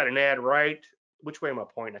guy that's got an ad right. Which way am I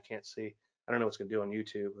pointing? I can't see. I don't know what's going to do on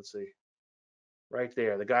YouTube. Let's see. Right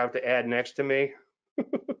there, the guy with the ad next to me.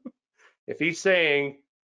 If he's saying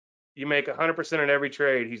you make 100% on every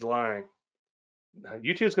trade, he's lying.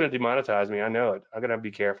 YouTube's going to demonetize me. I know it. I'm going to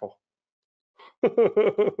be careful.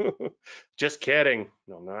 Just kidding.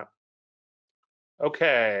 No, I'm not.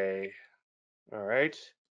 Okay. All right.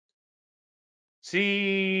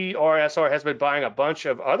 CRSR has been buying a bunch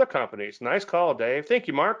of other companies. Nice call, Dave. Thank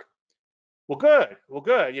you, Mark. Well, good. Well,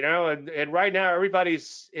 good. And right now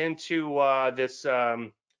everybody's into this.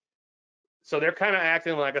 So they're kind of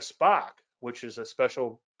acting like a SPAC, which is a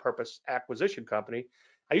special purpose acquisition company.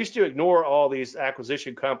 I used to ignore all these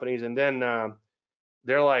acquisition companies, and then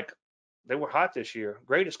they're like, they were hot this year.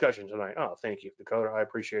 Great discussion tonight. Oh, thank you, Dakota. I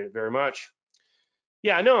appreciate it very much.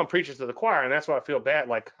 Yeah, I know I'm preaching to the choir, and that's why I feel bad.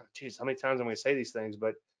 Like, geez, how many times am I going to say these things?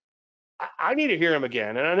 But I need to hear them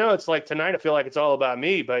again. And I know it's like tonight, I feel like it's all about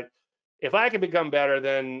me, but if I can become better,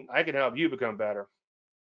 then I can help you become better.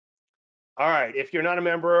 All right. If you're not a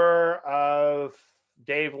member of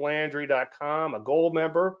DaveLandry.com, a gold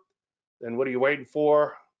member, then what are you waiting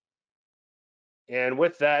for? And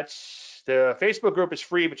with that, the Facebook group is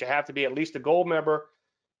free, but you have to be at least a gold member,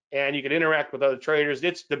 and you can interact with other traders.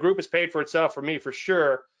 The group is paid for itself for me for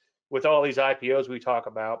sure, with all these IPOs we talk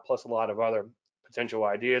about, plus a lot of other potential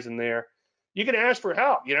ideas in there. You can ask for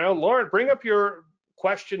help. Lauren, bring up your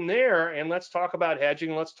question there, and let's talk about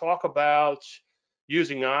hedging. Let's talk about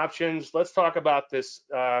using options. Let's talk about this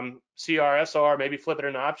CRSR, maybe flip it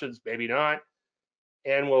into options, maybe not,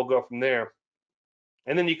 and we'll go from there.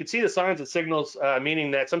 And then you can see the signs and signals, meaning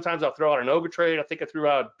that sometimes I'll throw out an ogre trade. I think I threw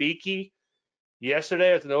out Beaky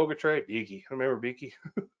yesterday as an ogre trade. Beaky, I remember Beaky.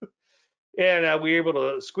 And we were able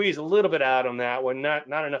to squeeze a little bit out on that one, not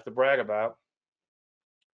enough to brag about.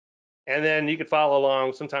 And then you could follow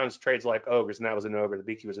along. Sometimes trades like ogres, and that was an ogre. The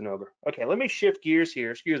Beaky was an ogre. Okay, let me shift gears here.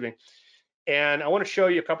 Excuse me. And I want to show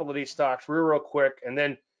you a couple of these stocks real quick. And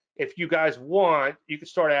then if you guys want, you can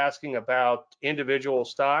start asking about individual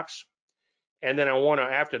stocks. And then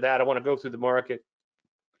after that, I want to go through the market,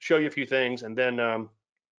 show you a few things, and then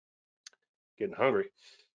getting hungry.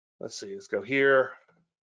 Let's see, let's go here.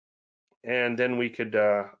 And then we could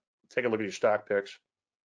take a look at your stock picks.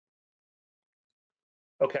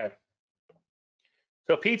 Okay.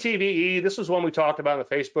 So PTVE, this was one we talked about in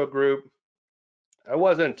the Facebook group. I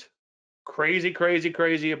wasn't crazy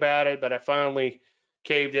about it, but I finally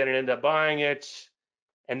caved in and ended up buying it.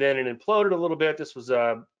 And then it imploded a little bit. This was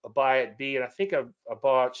a buy at B, and I think I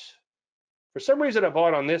bought, for some reason I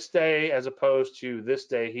bought on this day as opposed to this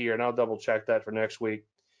day here, and I'll double check that for next week.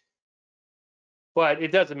 But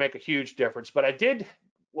it doesn't make a huge difference. But I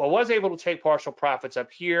was able to take partial profits up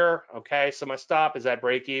here. Okay, so my stop is at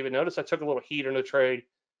break even. Notice I took a little heat on the trade.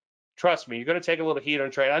 Trust me, you're going to take a little heat on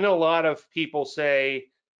the trade. I know a lot of people say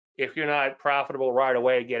if you're not profitable right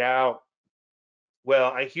away, get out.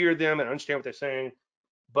 Well, I hear them and I understand what they're saying.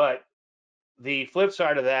 But the flip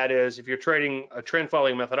side of that is if you're trading a trend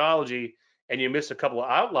following methodology and you miss a couple of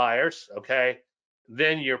outliers, okay,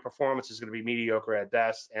 then your performance is going to be mediocre at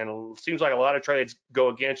best. And it seems like a lot of trades go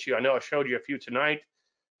against you. I know I showed you a few tonight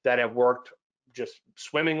that have worked just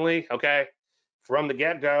swimmingly, okay, from the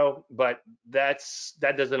get-go, but that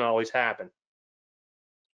doesn't always happen.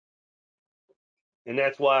 And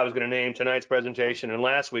that's why I was going to name tonight's presentation and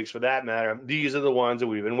last week's for that matter. These are the ones that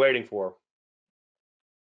we've been waiting for.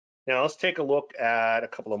 Now let's take a look at a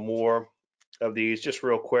couple of more of these just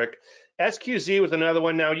real quick. SQZ was another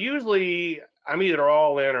one. Now usually I'm either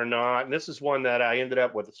all in or not, and this is one that I ended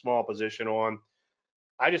up with a small position on.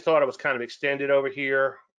 I just thought it was kind of extended over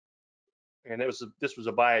here, and this was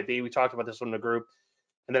a buy at B. We talked about this one in the group,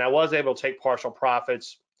 and then I was able to take partial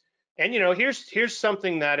profits. And here's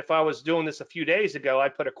something that if I was doing this a few days ago,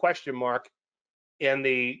 I'd put a question mark in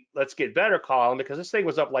the let's get better column, because this thing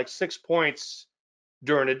was up like 6 points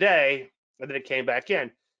during the day, and then it came back in.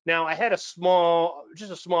 Now I had just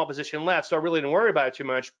a small position left, so I really didn't worry about it too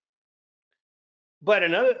much. But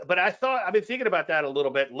I've been thinking about that a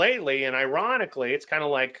little bit lately, and ironically, it's kind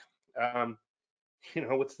of like, um,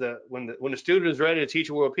 what's when the student is ready, the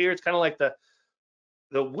teacher will appear. It's kind of like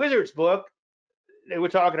the Wizards book. They were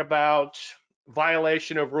talking about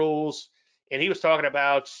violation of rules, and he was talking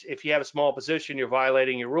about if you have a small position, you're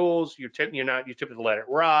violating your rules. You typically let it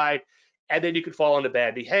ride, and then you could fall into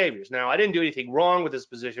bad behaviors. Now, I didn't do anything wrong with this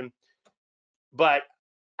position, but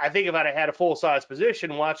I think if I'd have had a full size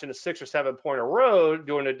position, watching a 6 or 7 pointer road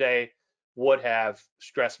during the day would have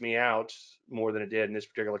stressed me out more than it did in this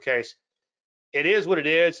particular case. It is what it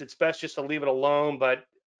is. It's best just to leave it alone. But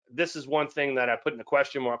this is one thing that I put in the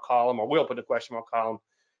question mark column, or will put in the question mark column.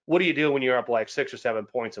 What do you do when you're up like 6 or 7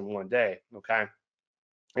 points in one day? Okay.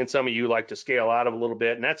 And some of you like to scale out of a little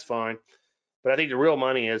bit, and that's fine. But I think the real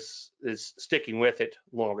money is sticking with it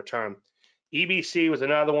longer term. EBC was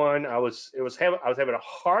another one. I was having a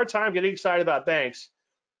hard time getting excited about banks,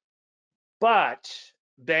 but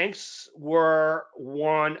banks were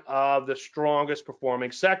one of the strongest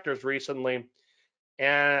performing sectors recently.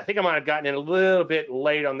 And I think I might have gotten in a little bit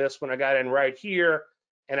late on this one. I got in right here,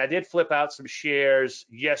 and I did flip out some shares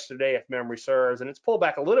yesterday, if memory serves, and it's pulled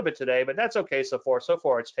back a little bit today, but that's okay so far. So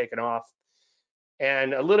far, it's taken off,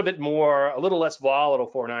 and a little less volatile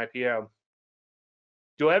for an IPO.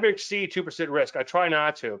 Do I ever exceed 2% risk? I try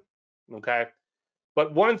not to, okay?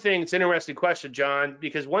 But one thing, it's an interesting question, John,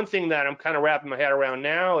 because one thing that I'm kind of wrapping my head around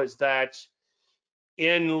now is that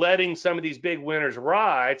in letting some of these big winners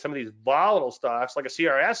ride, some of these volatile stocks like a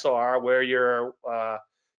CRSR, where you're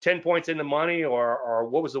 10 points in the money, or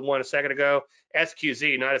what was the one a second ago?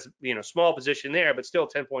 SQZ, not as small position there, but still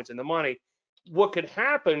 10 points in the money. What could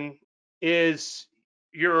happen is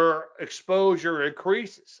your exposure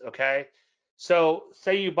increases. Okay, so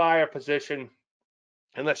say you buy a position,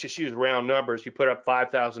 and let's just use round numbers. You put up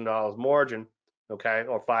 $5,000 margin, okay,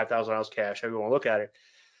 or $5,000 cash, however you want to look at it,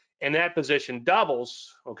 and that position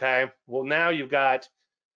doubles, okay, well, now you've got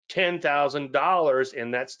 $10,000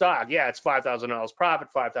 in that stock. Yeah, it's $5,000 profit,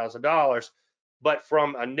 $5,000, but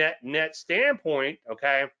from a net standpoint,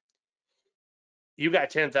 okay, you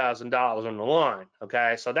got $10,000 on the line,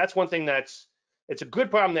 okay? So that's one thing it's a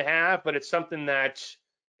good problem to have, but it's something that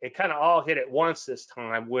it kind of all hit at once this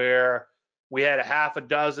time, where we had a half a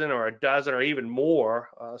dozen or a dozen or even more.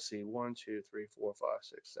 Let's see, 1, 2, 3, 4, 5,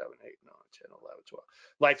 6, 7, 8, 9, 10, 11, 12,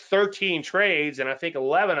 like 13 trades, and I think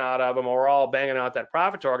 11 out of them are all banging out that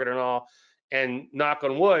profit target and all, and knock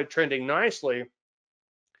on wood, trending nicely.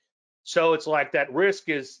 So it's like that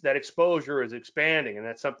exposure is expanding, and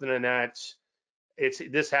that's something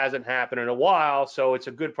this hasn't happened in a while, so it's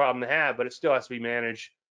a good problem to have, but it still has to be managed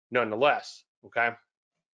nonetheless. Okay.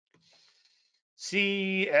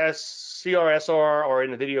 CRSR, or in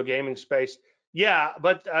the video gaming space, yeah,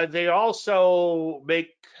 but they also I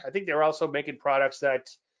think they're also making products that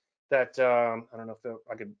I don't know if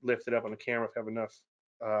I could lift it up on the camera if I have enough.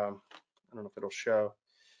 I don't know if it'll show.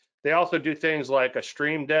 They also do things like a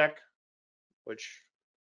stream deck, which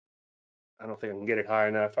I don't think I can get it high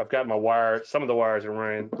enough. I've got my wire. Some of the wires are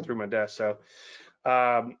running through my desk, so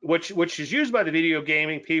which is used by the video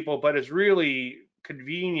gaming people, but is really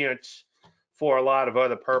convenient for a lot of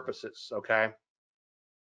other purposes. Okay,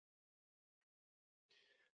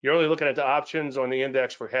 you're only looking at the options on the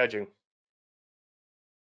index for hedging.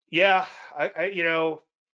 Yeah,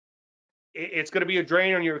 it's going to be a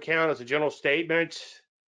drain on your account as a general statement.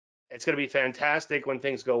 It's going to be fantastic when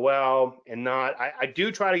things go well, and not. I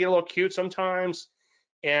do try to get a little cute sometimes.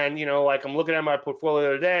 And like I'm looking at my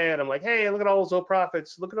portfolio today, and I'm like, hey, look at all those open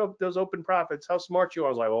profits. Look at those open profits. How smart you are. I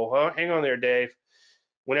was like, well, hang on there, Dave.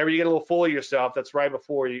 Whenever you get a little full of yourself, that's right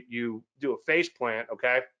before you do a face plant,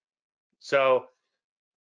 okay? So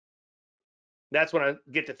that's when I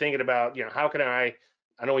get to thinking about, how can I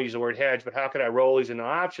don't want to use the word hedge, but how can I roll these into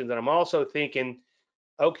options? And I'm also thinking,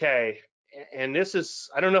 okay, and this is,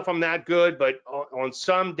 I don't know if I'm that good, but on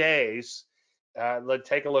some days, let's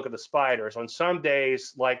take a look at the spiders. On some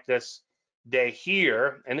days like this day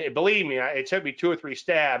here, and believe me, it took me 2 or 3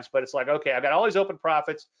 stabs, but it's like, okay, I got all these open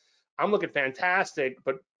profits. I'm looking fantastic,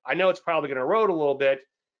 but I know it's probably going to erode a little bit.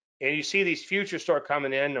 And you see these futures start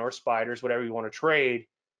coming in, or spiders, whatever you want to trade,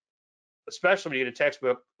 especially when you get a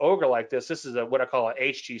textbook ogre like this. This is what I call a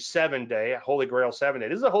HG7 day, a Holy Grail 7 day.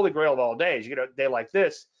 This is a Holy Grail of all days. You get a day like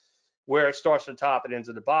this where it starts at the top and ends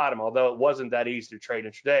at the bottom, although it wasn't that easy to trade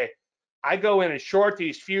intraday. I go in and short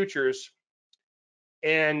these futures,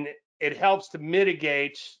 and it helps to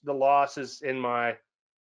mitigate the losses in my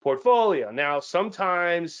portfolio. Now,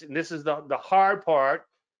 sometimes, and this is the hard part,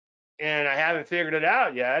 and I haven't figured it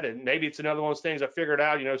out yet, and maybe it's another one of those things I figured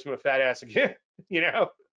out, I'm a fat ass again,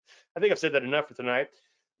 I think I've said that enough for tonight.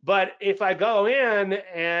 But if I go in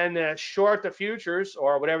and short the futures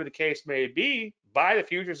or whatever the case may be, buy the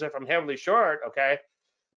futures if I'm heavily short, okay,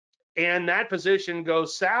 and that position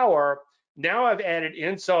goes sour, now I've added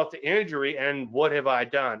insult to injury. And what have I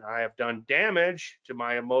done? I have done damage to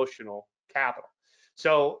my emotional capital.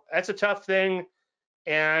 So that's a tough thing.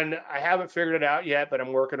 And I haven't figured it out yet, but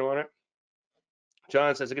I'm working on it.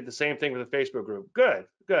 John says I get the same thing with the Facebook group. Good,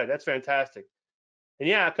 good. That's fantastic. And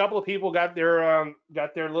yeah, a couple of people got their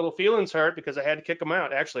little feelings hurt because I had to kick them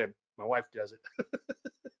out. Actually, my wife does it.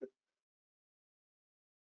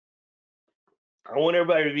 I want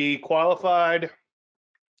everybody to be qualified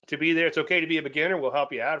to be there. It's okay to be a beginner. We'll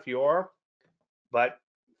help you out if you are. But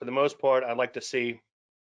for the most part, I'd like to see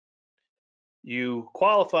you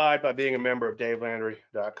qualified by being a member of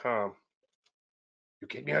DaveLandry.com. You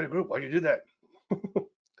kicked me out of the group. Why'd you do that?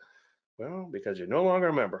 Well, because you're no longer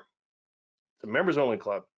a member. It's a members only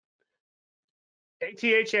club.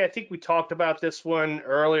 ATHA, I think we talked about this one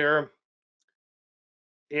earlier.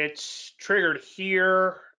 It's triggered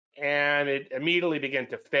here and it immediately began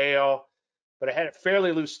to fail. But I had a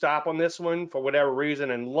fairly loose stop on this one for whatever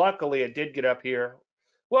reason. And luckily, it did get up here.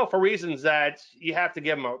 Well, for reasons that you have to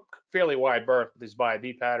give them a fairly wide berth with these buy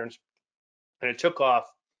B patterns. And it took off.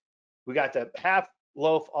 We got the half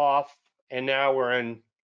loaf off, and now we're in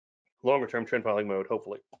longer term trend following mode,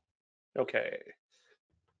 hopefully. Okay.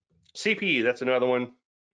 CPE, that's another one.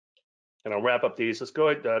 And I'll wrap up these. Let's go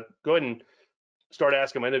ahead and start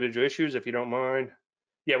asking my individual issues if you don't mind.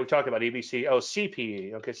 Yeah, we talked about EBC. Oh,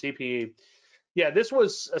 CPE. Okay, CPE. Yeah, this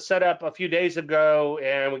was set up a few days ago,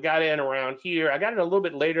 and we got in around here. I got in a little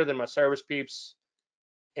bit later than my service peeps.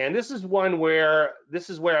 And this is one where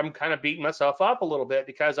I'm kind of beating myself up a little bit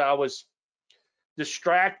because I was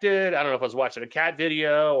distracted. I don't know if I was watching a cat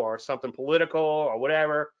video or something political or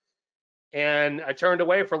whatever. And I turned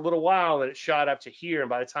away for a little while and it shot up to here. And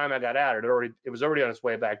by the time I got out, it was already on its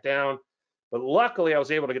way back down. But luckily I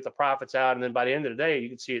was able to get the profits out. And then by the end of the day, you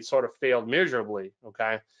can see it sort of failed miserably.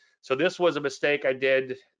 Okay. So this was a mistake I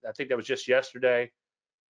did. I think that was just yesterday.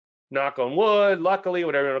 Knock on wood. Luckily,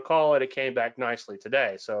 whatever you want to call it, it came back nicely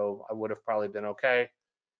today. So I would have probably been okay.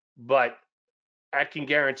 But I can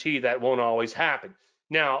guarantee that won't always happen.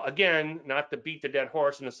 Now, again, not to beat the dead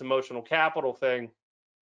horse in this emotional capital thing,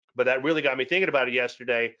 but that really got me thinking about it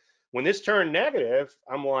yesterday. When this turned negative,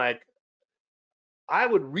 I'm like, I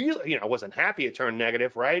would really, I wasn't happy it turned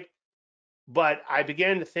negative, right? But I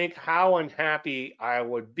began to think how unhappy I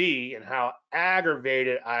would be and how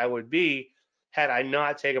aggravated I would be had I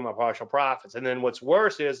not taken my partial profits. And then what's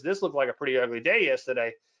worse is this looked like a pretty ugly day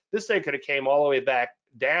yesterday. This thing could have came all the way back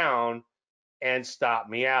down and stopped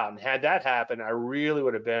me out. And had that happened, I really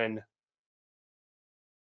would have been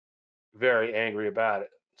very angry about it.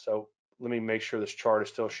 So let me make sure this chart is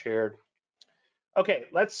still shared. Okay,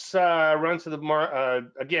 let's run to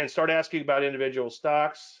the again, start asking about individual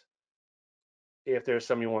stocks if there's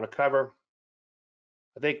some you want to cover.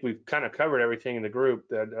 I think we've kind of covered everything in the group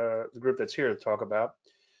that's here to talk about.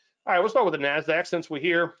 All right, we'll start with the NASDAQ since we're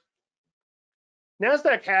here.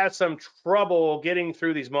 NASDAQ has some trouble getting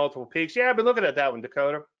through these multiple peaks. Yeah, I've been looking at that one,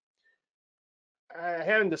 Dakota. I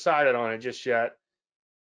haven't decided on it just yet.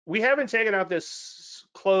 We haven't taken out this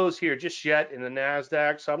close here just yet in the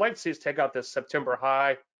NASDAQ, so I'd like to see us take out this September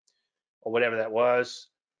high or whatever that was.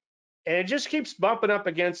 And it just keeps bumping up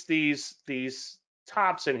against these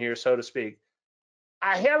tops in here, so to speak.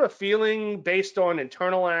 I have a feeling based on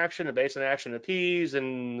internal action and based on action of P's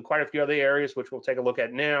and quite a few other areas, which we'll take a look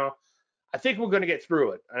at now, I think we're going to get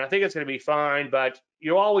through it. And I think it's going to be fine, but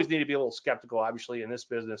you always need to be a little skeptical, obviously, in this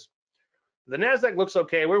business. The NASDAQ looks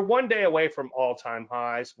okay. We're one day away from all-time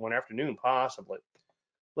highs, one afternoon possibly.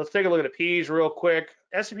 Let's take a look at the P's real quick.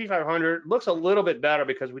 S&P 500 looks a little bit better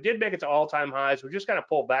because we did make it to all-time highs. We just kind of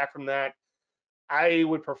pulled back from that. I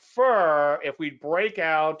would prefer if we break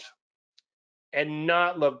out and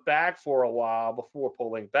not look back for a while before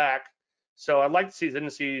pulling back. So I'd like to see the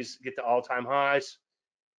indices get to all-time highs.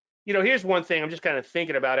 Here's one thing I'm just kind of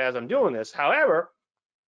thinking about as I'm doing this. However,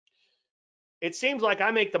 it seems like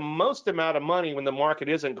I make the most amount of money when the market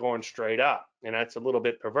isn't going straight up. And that's a little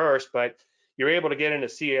bit perverse, but you're able to get into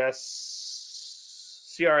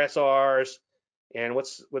CRSRs, and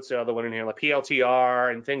what's the other one in here, like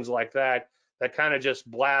PLTR and things like that kind of just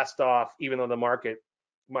blast off, even though the market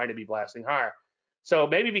might be blasting higher. So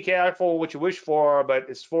maybe be careful what you wish for, but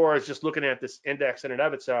as far as just looking at this index in and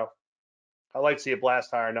of itself, I like to see it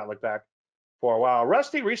blast higher, not look back for a while.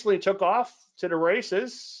 Rusty recently took off to the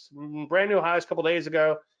races, brand new highs a couple days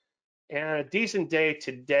ago, and a decent day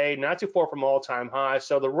today, not too far from all-time highs.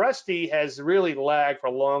 So the Rusty has really lagged for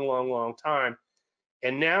a long, long, long time.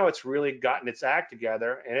 and now it's really gotten its act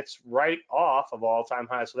together, and it's right off of all-time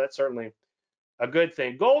highs. So that's certainly a good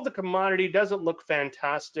thing. Gold, the commodity, doesn't look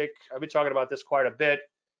fantastic. I've been talking about this quite a bit.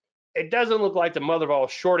 It doesn't look like the mother of all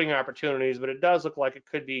shorting opportunities, but it does look like it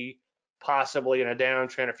could be possibly in a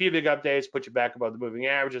downtrend. A few big updates put you back above the moving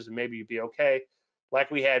averages, and maybe you'd be okay, like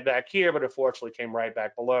we had back here, but unfortunately came right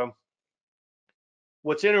back below.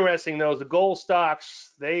 What's interesting, though, is the gold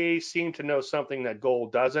stocks, they seem to know something that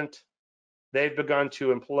gold doesn't. They've begun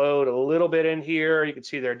to implode a little bit in here. You can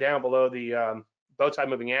see they're down below the bow tie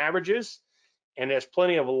moving averages, and there's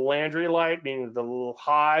plenty of Landry light, meaning the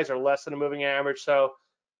highs are less than the moving average. So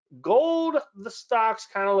gold, the stocks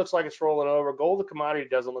kind of looks like it's rolling over. Gold, the commodity,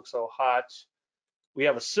 doesn't look so hot. We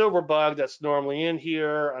have a silver bug that's normally in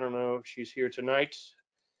here. I don't know if she's here tonight,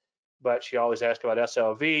 but she always asks about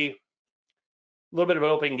SLV. A little bit of an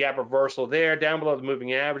open gap reversal there, down below the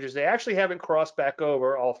moving averages. They actually haven't crossed back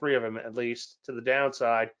over, all three of them at least, to the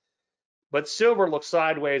downside. But silver looks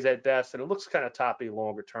sideways at best, and it looks kind of toppy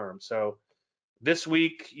longer term. So this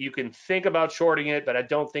week, you can think about shorting it, but I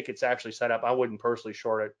don't think it's actually set up. I wouldn't personally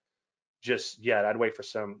short it just yet. I'd wait for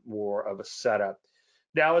some more of a setup.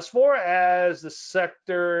 Now, as far as the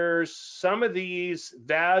sectors, some of these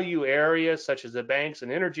value areas, such as the banks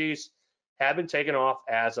and energies, have been taken off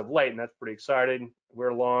as of late, and that's pretty exciting.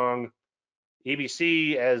 We're long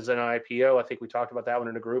EBC as an IPO. I think we talked about that one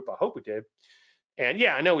in the group. I hope we did. And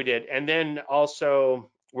yeah, I know we did. And then also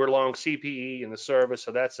we're long CPE in the service,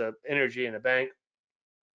 so that's a energy and a bank.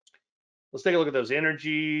 Let's take a look at those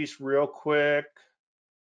energies real quick.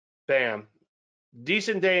 Bam.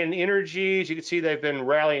 Decent day in energies. You can see they've been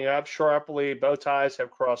rallying up sharply. Bow ties have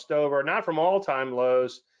crossed over, not from all-time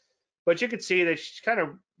lows, but you can see they've kind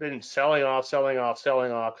of been selling off, selling off,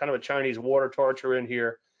 selling off, kind of a Chinese water torture in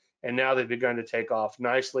here. And now they've begun to take off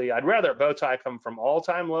nicely. I'd rather a bow tie come from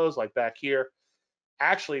all-time lows like back here.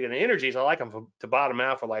 Actually, in the energies, I like them to bottom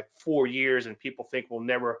out for like 4 years, and people think we'll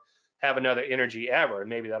never have another energy ever. And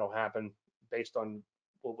maybe that'll happen based on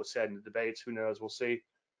what was said in the debates. Who knows? We'll see.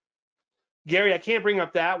 Gary, I can't bring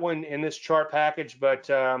up that one in this chart package, but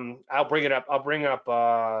I'll bring it up. I'll bring up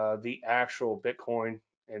the actual Bitcoin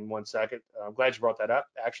in 1 second. I'm glad you brought that up,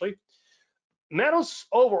 actually. Metals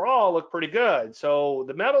overall look pretty good. So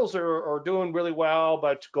the metals are doing really well,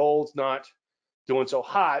 but gold's not doing so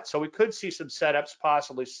hot. So we could see some setups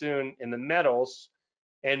possibly soon in the metals,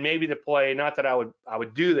 and maybe the play, not that I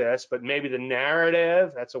would do this, but maybe the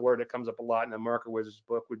narrative, that's a word that comes up a lot in the Market Wizards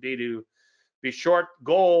book, would be to be short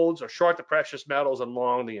golds or short the precious metals and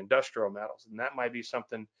long the industrial metals. And that might be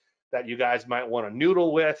something that you guys might want to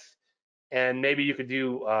noodle with. And maybe you could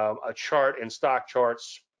do a chart in stock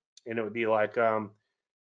charts, and it would be like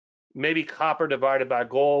maybe copper divided by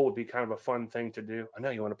gold would be kind of a fun thing to do. I know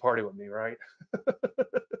you want to party with me, right?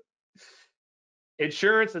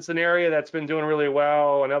 Insurance, it's an area that's been doing really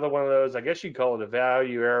well. Another one of those, I guess you'd call it a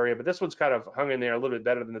value area, but this one's kind of hung in there a little bit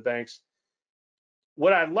better than the banks.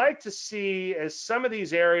 What I'd like to see is some of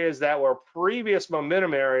these areas that were previous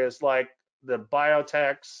momentum areas, like the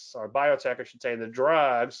biotechs, or biotech, I should say, the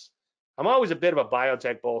drugs. I'm always a bit of a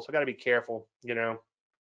biotech bull, so I got to be careful,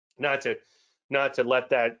 not to let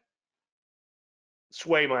that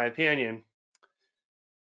sway my opinion.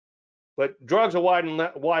 But drugs are wide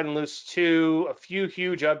and loose too. A few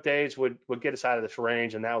huge updates would get us out of this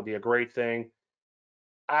range, and that would be a great thing.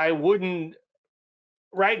 I wouldn't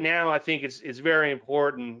right now. I think it's very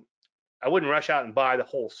important. I wouldn't rush out and buy the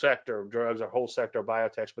whole sector of drugs or whole sector of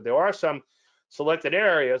biotechs, but there are some selected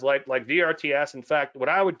areas like VRTS. In fact, what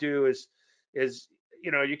I would do is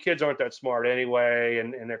your kids aren't that smart anyway,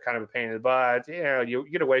 and they're kind of a pain in the butt. You're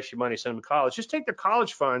gonna waste your money, send them to college. Just take their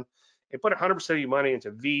college fund and put 100% of your money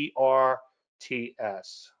into VRTS.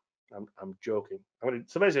 I'm joking.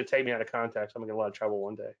 Somebody's gonna take me out of context. I'm gonna get a lot of trouble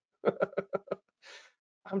one day.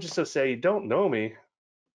 I'm just gonna say you don't know me.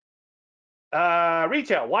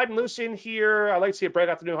 Retail, wide and loose in here. I like to see it break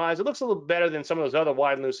out the new highs. It looks a little better than some of those other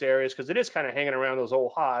wide and loose areas because it is kind of hanging around those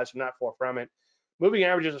old highs. I'm not far from it. Moving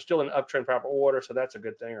averages are still in uptrend proper order, so that's a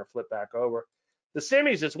good thing, or flip back over. The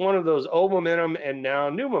semis, it's one of those old momentum and now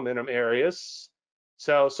new momentum areas.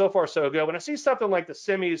 So far, so good. When I see something like the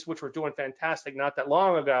semis, which were doing fantastic not that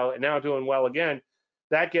long ago and now doing well again,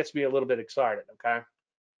 that gets me a little bit excited, okay?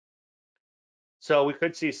 So we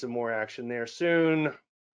could see some more action there soon.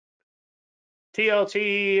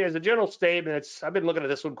 TLT, as a general statement, I've been looking at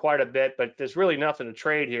this one quite a bit, but there's really nothing to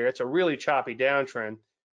trade here. It's a really choppy downtrend,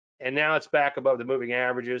 and now it's back above the moving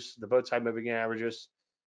averages, the both side moving averages.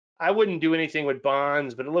 I wouldn't do anything with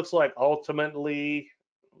bonds, but it looks like ultimately,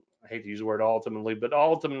 I hate to use the word ultimately, but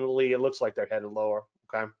ultimately it looks like they're headed lower,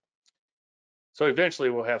 okay? So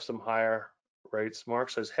eventually we'll have some higher rates. Mark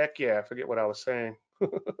says, heck yeah, I forget what I was saying.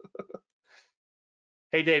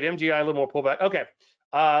 Hey Dave, MGI a little more pullback. Okay,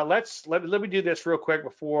 let me do this real quick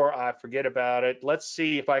before I forget about it. Let's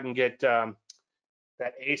see if I can get that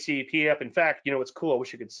ACP up. In fact, you know what's cool? I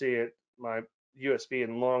wish you could see it. My USB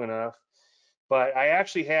isn't long enough, but I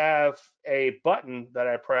actually have a button that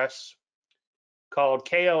I press called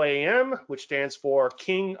KLAM, which stands for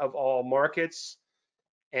King of All Markets.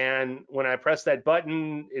 And when I press that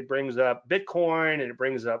button, it brings up Bitcoin and it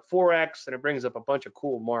brings up Forex and it brings up a bunch of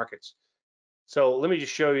cool markets. So let me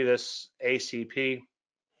just show you this ACP.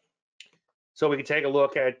 So we can take a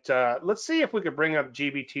look at, let's see if we could bring up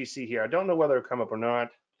GBTC here. I don't know whether it'll come up or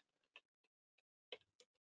not.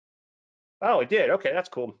 Oh, it did. Okay, that's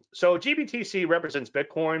cool. So GBTC represents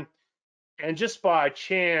Bitcoin. And just by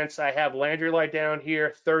chance, I have Landry light down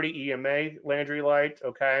here, 30 EMA Landry light,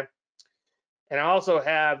 okay? And I also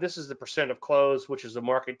have, this is the percent of close, which is the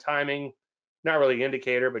market timing, not really an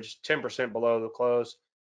indicator, but just 10% below the close.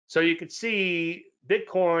 So you can see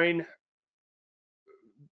Bitcoin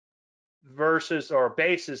versus or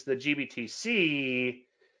basis the GBTC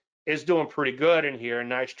is doing pretty good in here, a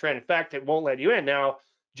nice trend. In fact, it won't let you in. Now,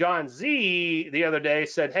 John Z the other day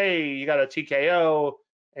said, hey, you got a TKO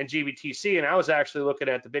and GBTC, and I was actually looking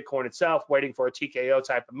at the Bitcoin itself, waiting for a TKO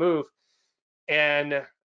type of move. And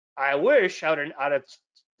I wish I'd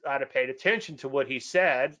have paid attention to what he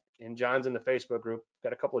said. And John's in the Facebook group,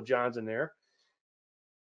 got a couple of Johns in there.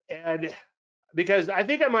 And because I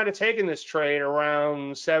think I might have taken this trade around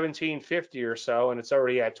 1750 or so, and it's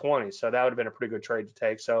already at 20. So that would have been a pretty good trade to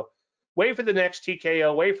take. So wait for the next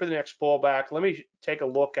TKO, wait for the next pullback. Let me take a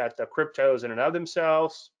look at the cryptos in and of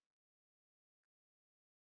themselves.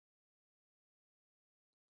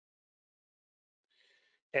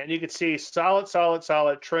 And you can see solid, solid,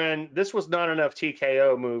 solid trend. This was not enough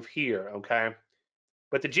TKO move here, okay?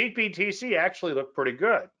 But the GBTC actually looked pretty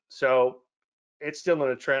good. So it's still in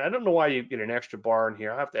a trend. I don't know why you get an extra bar in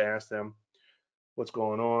here. I'll have to ask them what's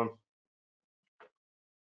going on.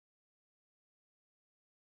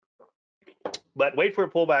 But wait for a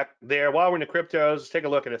pullback there. While we're in the cryptos, let's take a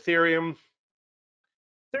look at Ethereum.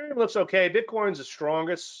 Ethereum looks okay. Bitcoin's the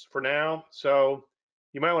strongest for now. So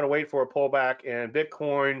you might want to wait for a pullback. And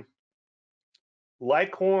Bitcoin,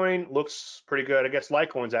 Litecoin looks pretty good. I guess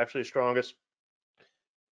Litecoin's actually the strongest.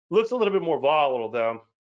 Looks a little bit more volatile though.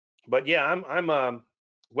 But yeah, I'm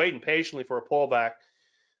waiting patiently for a pullback.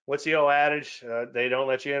 What's the old adage? They don't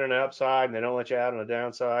let you in on the upside and they don't let you out on the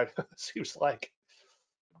downside. Seems like.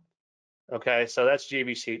 Okay, so that's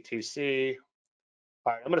GBTC.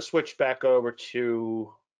 All right, I'm going to switch back over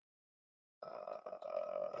to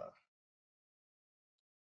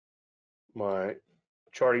my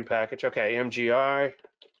charting package. Okay, MGI.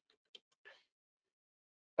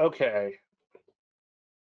 Okay.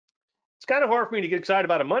 It's kind of hard for me to get excited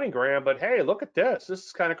about a MoneyGram, but hey, look at this. This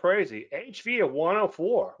is kind of crazy. HV of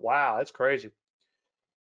 104. Wow, that's crazy.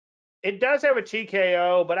 It does have a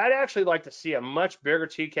TKO, but I'd actually like to see a much bigger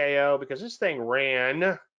TKO because this thing ran,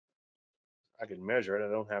 I can measure it,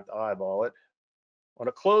 I don't have to eyeball it. On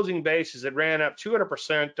a closing basis, it ran up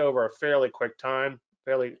 200% over a fairly quick time.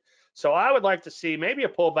 So I would like to see maybe a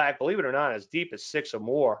pullback, believe it or not, as deep as 6 or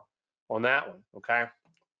more on that one, okay?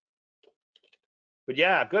 But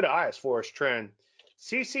yeah, good eyes for its trend.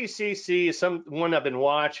 CCCC is one I've been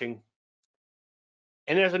watching.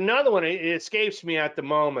 And there's another one, it escapes me at the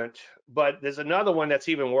moment, but there's another one that's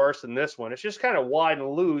even worse than this one. It's just kind of wide and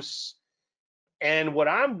loose. And what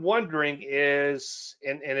I'm wondering is,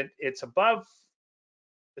 it's above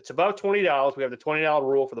 $20. We have the $20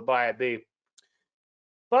 rule for the buy at B.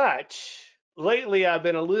 But lately I've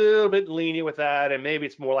been a little bit lenient with that, and maybe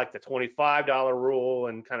it's more like the $25 rule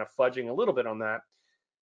and kind of fudging a little bit on that.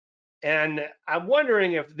 And I'm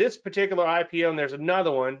wondering if this particular IPO, and there's another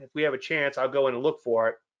one, if we have a chance, I'll go in and look for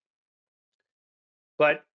it.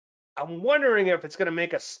 But I'm wondering if it's going to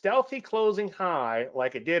make a stealthy closing high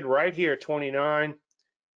like it did right here, 29.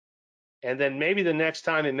 And then maybe the next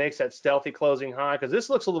time it makes that stealthy closing high, because this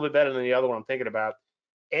looks a little bit better than the other one I'm thinking about,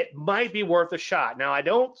 it might be worth a shot. Now, I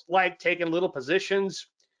don't like taking little positions,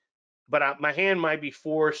 but my hand might be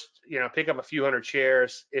forced, pick up a few hundred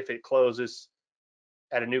shares if it closes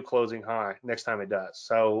at a new closing high next time it does.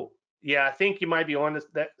 So yeah, I think you might be on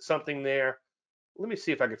something there. Let me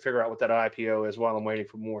see if I can figure out what that IPO is while I'm waiting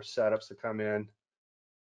for more setups to come in.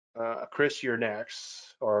 Chris, you're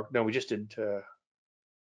next. Or no, we just did.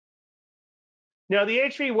 Now the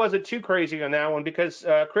HV wasn't too crazy on that one because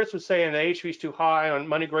Chris was saying the HV is too high on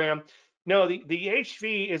MoneyGram. No, the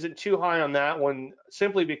HV isn't too high on that one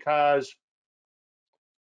simply because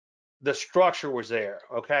the structure was there.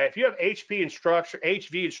 Okay, if you have HV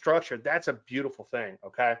and structure, that's a beautiful thing.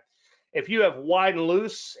 Okay, if you have wide and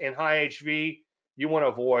loose and high HV, you want to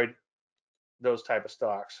avoid those type of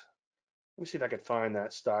stocks. Let me see if I can find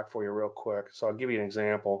that stock for you real quick. So I'll give you an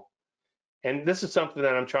example. And this is something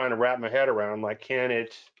that I'm trying to wrap my head around. Like,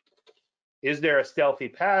 is there a stealthy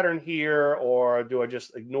pattern here, or do I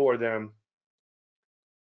just ignore them?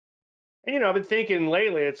 And I've been thinking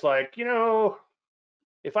lately, it's like,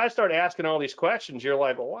 if I start asking all these questions, you're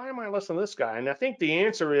like, well, why am I listening to this guy? And I think the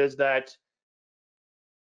answer is that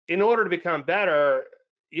in order to become better,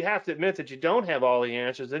 you have to admit that you don't have all the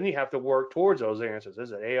answers. Then you have to work towards those answers.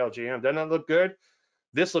 Is it ALGM? Doesn't that look good?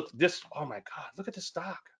 Oh my God, look at this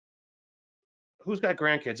stock. Who's got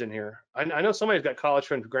grandkids in here? I know somebody's got college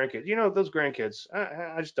friends with grandkids. Those grandkids,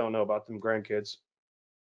 I just don't know about them grandkids.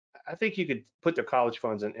 I think you could put their college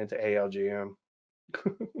funds into ALGM.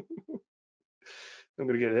 I'm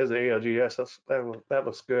going to get it as ALGS. That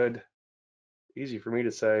looks good. Easy for me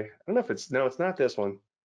to say. I don't know if it's not this one.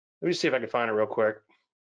 Let me see if I can find it real quick.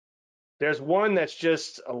 There's one that's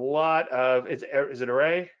just a lot of, is it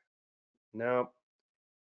Array? No.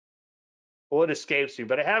 Well, it escapes me,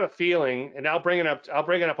 but I have a feeling, and I'll bring it up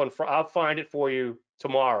I'll find it for you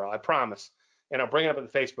tomorrow, I promise. And I'll bring it up in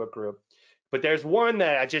the Facebook group. But there's one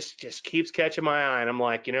that I just keeps catching my eye, and I'm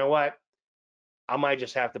like, you know what? I might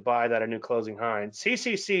just have to buy that a new closing high. And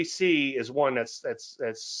CCCC is one that's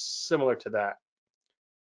similar to that.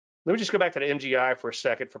 Let me just go back to the MGI for a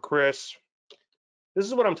second for Chris. This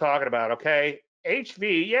is what I'm talking about, okay?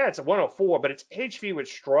 HV, yeah, it's a 104, but it's HV with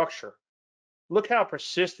structure. Look how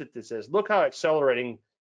persistent this is. Look how accelerating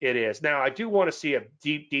it is. Now, I do want to see a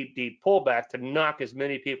deep pullback to knock as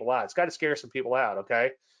many people out. It's got to scare some people out,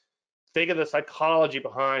 okay? Think of the psychology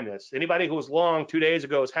behind this. Anybody who was long 2 days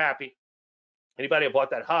ago is happy. Anybody who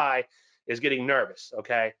bought that high is getting nervous,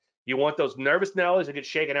 okay? You want those nervous Nellies to get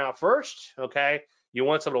shaken out first, okay? You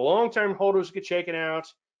want some of the long-term holders to get shaken out,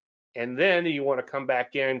 and then you want to come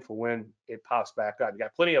back in for when it pops back up. You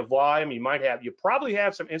got plenty of volume. You probably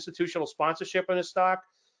have some institutional sponsorship in this stock.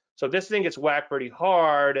 So if this thing gets whacked pretty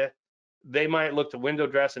hard, they might look to window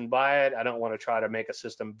dress and buy it. I don't want to try to make a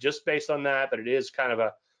system just based on that, but it is kind of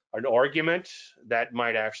an argument that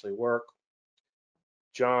might actually work.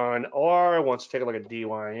 John R. wants to take a look at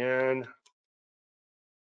DYN.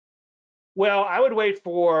 Well,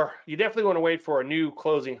 you definitely want to wait for a new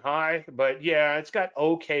closing high, but yeah, it's got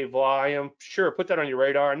okay volume. Sure, put that on your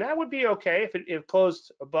radar, and that would be okay if it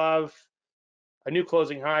closed above a new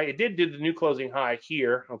closing high. It did do the new closing high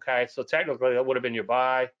here, okay? So technically that would have been your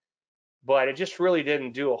buy, but it just really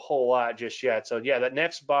didn't do a whole lot just yet. So yeah, that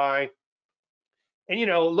next buy, and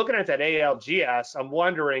looking at that ALGS, I'm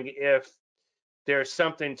wondering if there's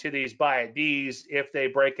something to these these if they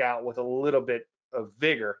break out with a little bit of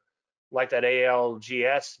vigor, like that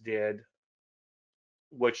ALGS did,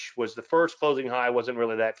 which was the first closing high wasn't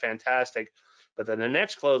really that fantastic, but then the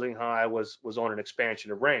next closing high was on an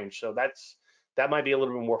expansion of range. So that might be a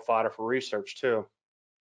little bit more fodder for research too.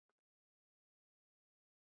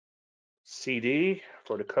 CD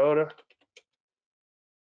for Dakota.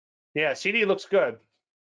 Yeah, CD looks good.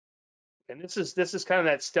 And this is kind of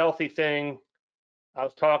that stealthy thing I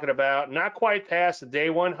was talking about. Not quite past the day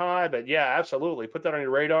one high, but yeah, absolutely. Put that on your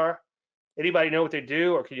radar. Anybody know what they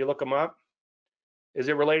do, or can you look them up? Is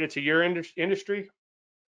it related to your industry?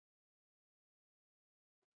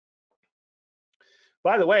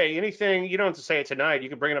 By the way, anything, you don't have to say it tonight. You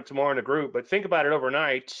can bring it up tomorrow in the group, but think about it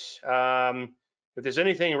overnight. If there's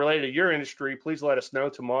anything related to your industry, please let us know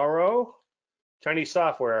tomorrow. Chinese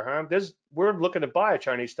software, huh? We're looking to buy a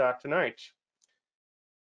Chinese stock tonight.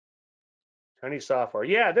 Chinese software.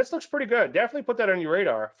 Yeah, this looks pretty good. Definitely put that on your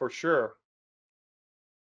radar for sure.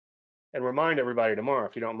 And remind everybody tomorrow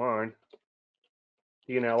if you don't mind.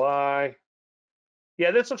 DNLI.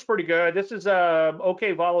 Yeah, this looks pretty good. This is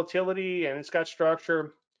okay volatility, and it's got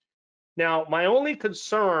structure. Now, my only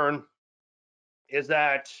concern is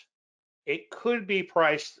that it could be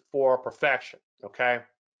priced for perfection, okay?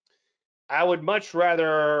 I would much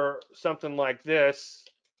rather something like this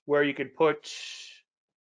where you could put,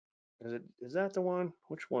 is that the one?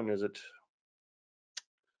 Which one is it?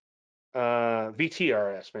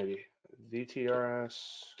 VTRS maybe.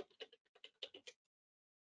 VTRS.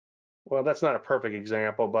 Well, that's not a perfect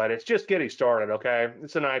example, but it's just getting started, okay?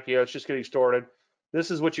 It's an IPO, it's just getting started. This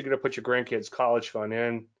is what you're gonna put your grandkids' college fund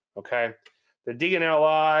in, okay? The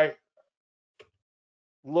DNLI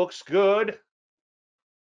looks good,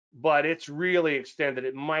 but it's really extended.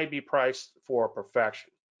 It might be priced for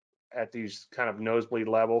perfection at these kind of nosebleed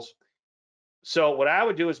levels. So what I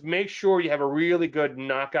would do is make sure you have a really good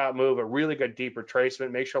knockout move, a really good deep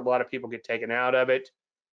retracement. Make sure a lot of people get taken out of it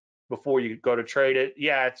before you go to trade it.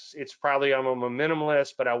 Yeah, it's probably I'm a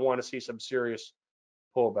minimalist, but I want to see some serious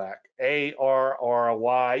pullback.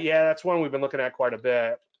 ARRY. Yeah, that's one we've been looking at quite a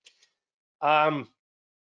bit. Um,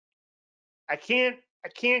 I can't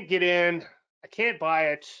get in. I can't buy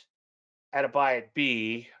it at a buy at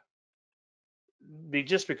B,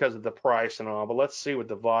 just because of the price and all. But let's see what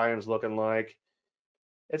the volume's looking like.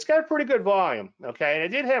 It's got a pretty good volume, okay? And it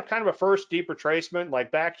did have kind of a first deep retracement,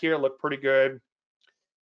 like back here looked pretty good.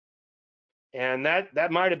 And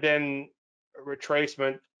that might have been a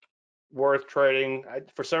retracement worth trading.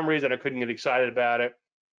 For some reason, I couldn't get excited about it.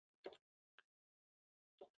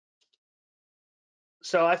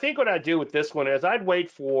 So I think what I'd do with this one is I'd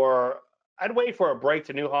wait for a break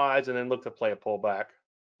to new highs and then look to play a pullback.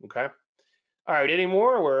 Okay. All right. Any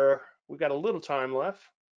more? We got a little time left.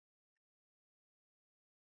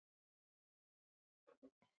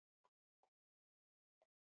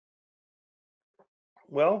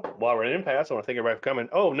 Well, while we're in impasse, I want to thank everybody for coming.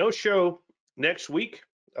 Oh, no show next week.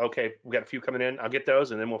 Okay, we got a few coming in. I'll get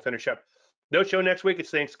those and then we'll finish up. No show next week. It's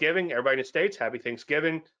Thanksgiving. Everybody in the States, happy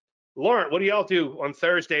Thanksgiving. Lauren, what do y'all do on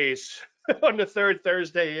Thursdays? On the third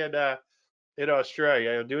Thursday in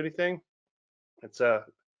Australia, y'all do anything? It's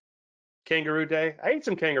Kangaroo Day. I ate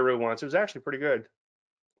some kangaroo once. It was actually pretty good.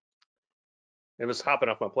 It was hopping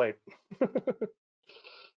off my plate.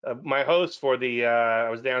 My host for I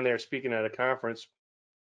was down there speaking at a conference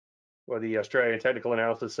for the Australian Technical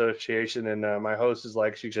Analysis Association, and my host is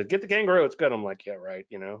like, she said, "Get the kangaroo, it's good." I'm like, "Yeah, right,"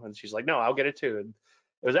 And she's like, "No, I'll get it too." And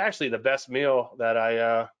it was actually the best meal that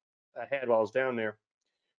I had while I was down there.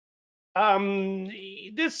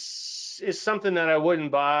 This is something that I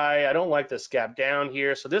wouldn't buy. I don't like the gap down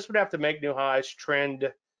here, so this would have to make new highs,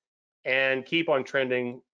 trend, and keep on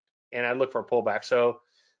trending, and I'd look for a pullback. So,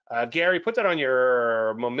 Gary, put that on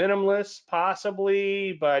your momentum list,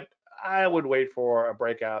 possibly, but I would wait for a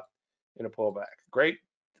breakout in a pullback. Great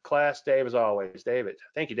class, Dave, as always. David,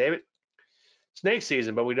 thank you, David. Snake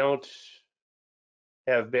season, but we don't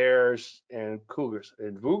have bears and cougars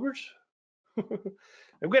and voogers.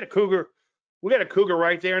 We got a cougar. We got a cougar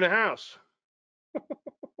right there in the house.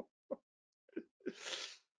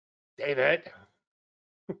 David,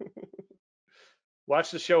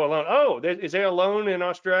 watch the show Alone. Oh, is there Alone in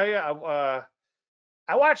Australia?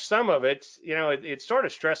 I watched some of it. It sort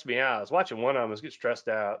of stressed me out. I was watching one of them. I was getting stressed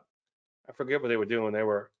out. I forget what they were doing. They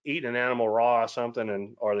were eating an animal raw or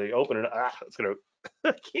something, or they opened it. It's gonna.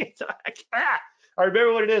 I can't. I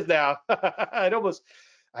remember what it is now. It almost.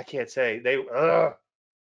 I can't say they.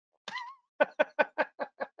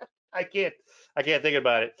 I can't. I can't think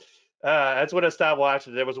about it. That's when I stopped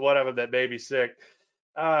watching. There was one of them that made me sick,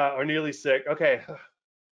 or nearly sick. Okay,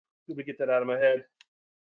 let me get that out of my head.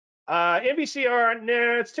 NBCR,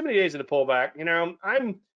 nah, it's too many days in the pullback.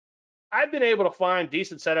 I've been able to find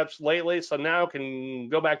decent setups lately, so now can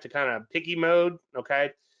go back to kind of picky mode.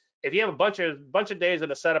 Okay, if you have a bunch of days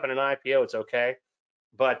in a setup and an IPO, it's okay,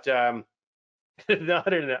 but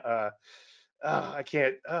not in. I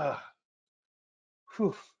can't.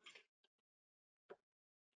 Whew,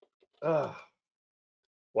 wow,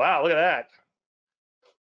 look at that.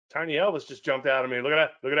 Tiny Elvis just jumped out of me. Look at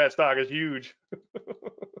that. Look at that stock. It's huge.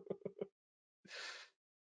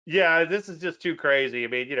 Yeah, this is just too crazy. I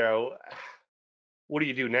mean, what do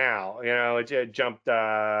you do now? It jumped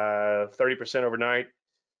 30% overnight.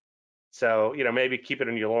 So, maybe keep it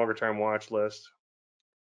in your longer term watch list.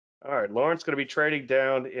 All right, Lawrence going to be trading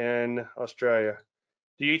down in Australia.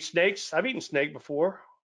 Do you eat snakes? I've eaten snake before.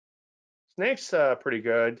 Snake's pretty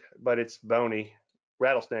good, but it's bony.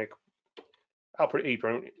 Rattlesnake. I'll eat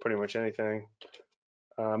pretty much anything.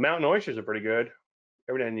 Mountain oysters are pretty good.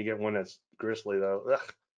 Every now and then you get one that's gristly though. Ugh,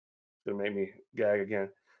 it's gonna make me gag again.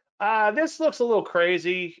 This looks a little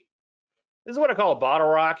crazy. This is what I call a bottle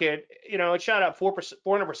rocket. It shot up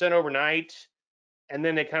 400% overnight, and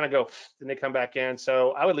then they kind of go, and they come back in.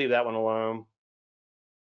 So I would leave that one alone.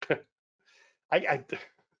 I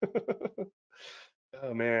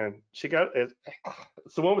oh man, it's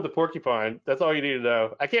the one with the porcupine. That's all you need to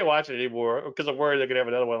know. I can't watch it anymore because I'm worried they're gonna have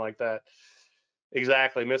another one like that.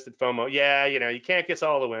 Exactly, misted FOMO. Yeah, you can't kiss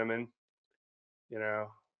all the women, you know,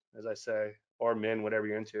 as I say, or men, whatever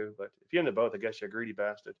you're into. But if you're into both, I guess you're a greedy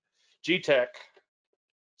bastard. G Tech,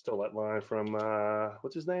 stole that line from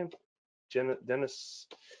what's his name? Dennis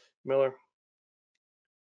Miller.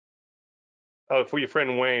 Oh, for your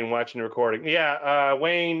friend Wayne watching the recording. Yeah,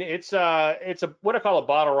 Wayne, it's a what I call a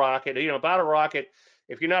bottle rocket. Bottle rocket.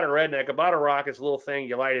 If you're not a redneck, a bottle rocket's a little thing.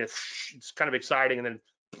 You light it, it's kind of exciting, and then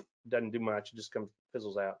it doesn't do much. It just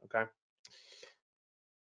fizzles out. Okay.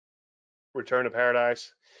 Return to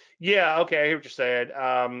Paradise. Yeah, okay, I hear what you're saying.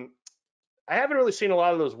 I haven't really seen a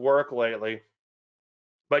lot of those work lately,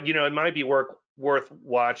 but it might be worth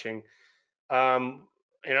watching.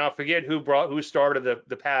 I forget who started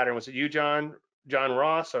the pattern. Was it you, John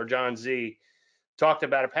Ross, or John Z? Talked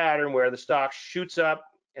about a pattern where the stock shoots up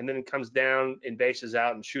and then it comes down and bases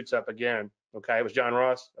out and shoots up again. Okay, it was John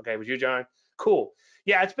Ross. Okay, it was you, John. Cool.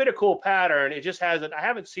 Yeah, it's been a cool pattern. It just hasn't. I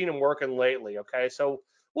haven't seen them working lately. Okay, so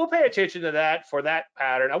we'll pay attention to that for that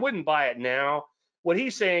pattern. I wouldn't buy it now. What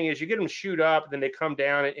he's saying is you get them shoot up, then they come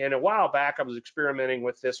down. And a while back, I was experimenting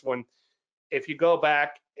with this one. If you go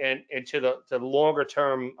back and into the longer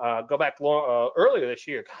term, go back earlier this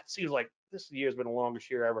year. God, it seems like this year's been the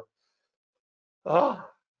longest year ever. Oh,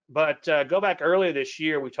 but go back earlier this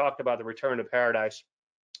year, we talked about the return to paradise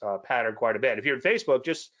pattern quite a bit. If you're on Facebook,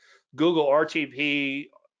 just Google RTP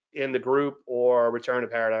in the group or return to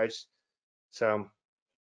paradise. So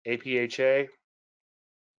APHA.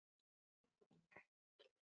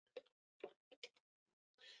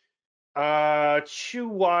 Chew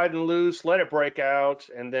wide and loose, let it break out,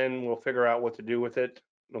 and then we'll figure out what to do with it.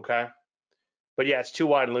 Okay. But yeah, it's too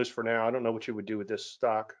wide and loose for now. I don't know what you would do with this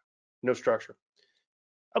stock. No structure.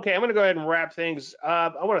 Okay, I'm going to go ahead and wrap things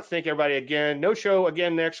up. I want to thank everybody again. No show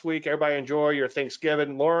again next week. Everybody enjoy your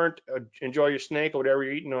Thanksgiving. Lauren, enjoy your snake or whatever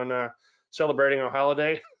you're eating on celebrating our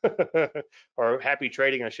holiday or happy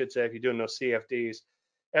trading, I should say, if you're doing those CFDs.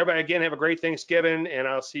 Everybody, again, have a great Thanksgiving, and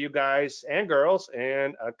I'll see you guys and girls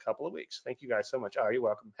in a couple of weeks. Thank you guys so much. Oh, you're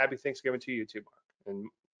welcome. Happy Thanksgiving to you too, Mark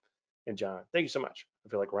and John. Thank you so much. I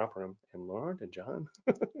feel like we're and Lauren and John.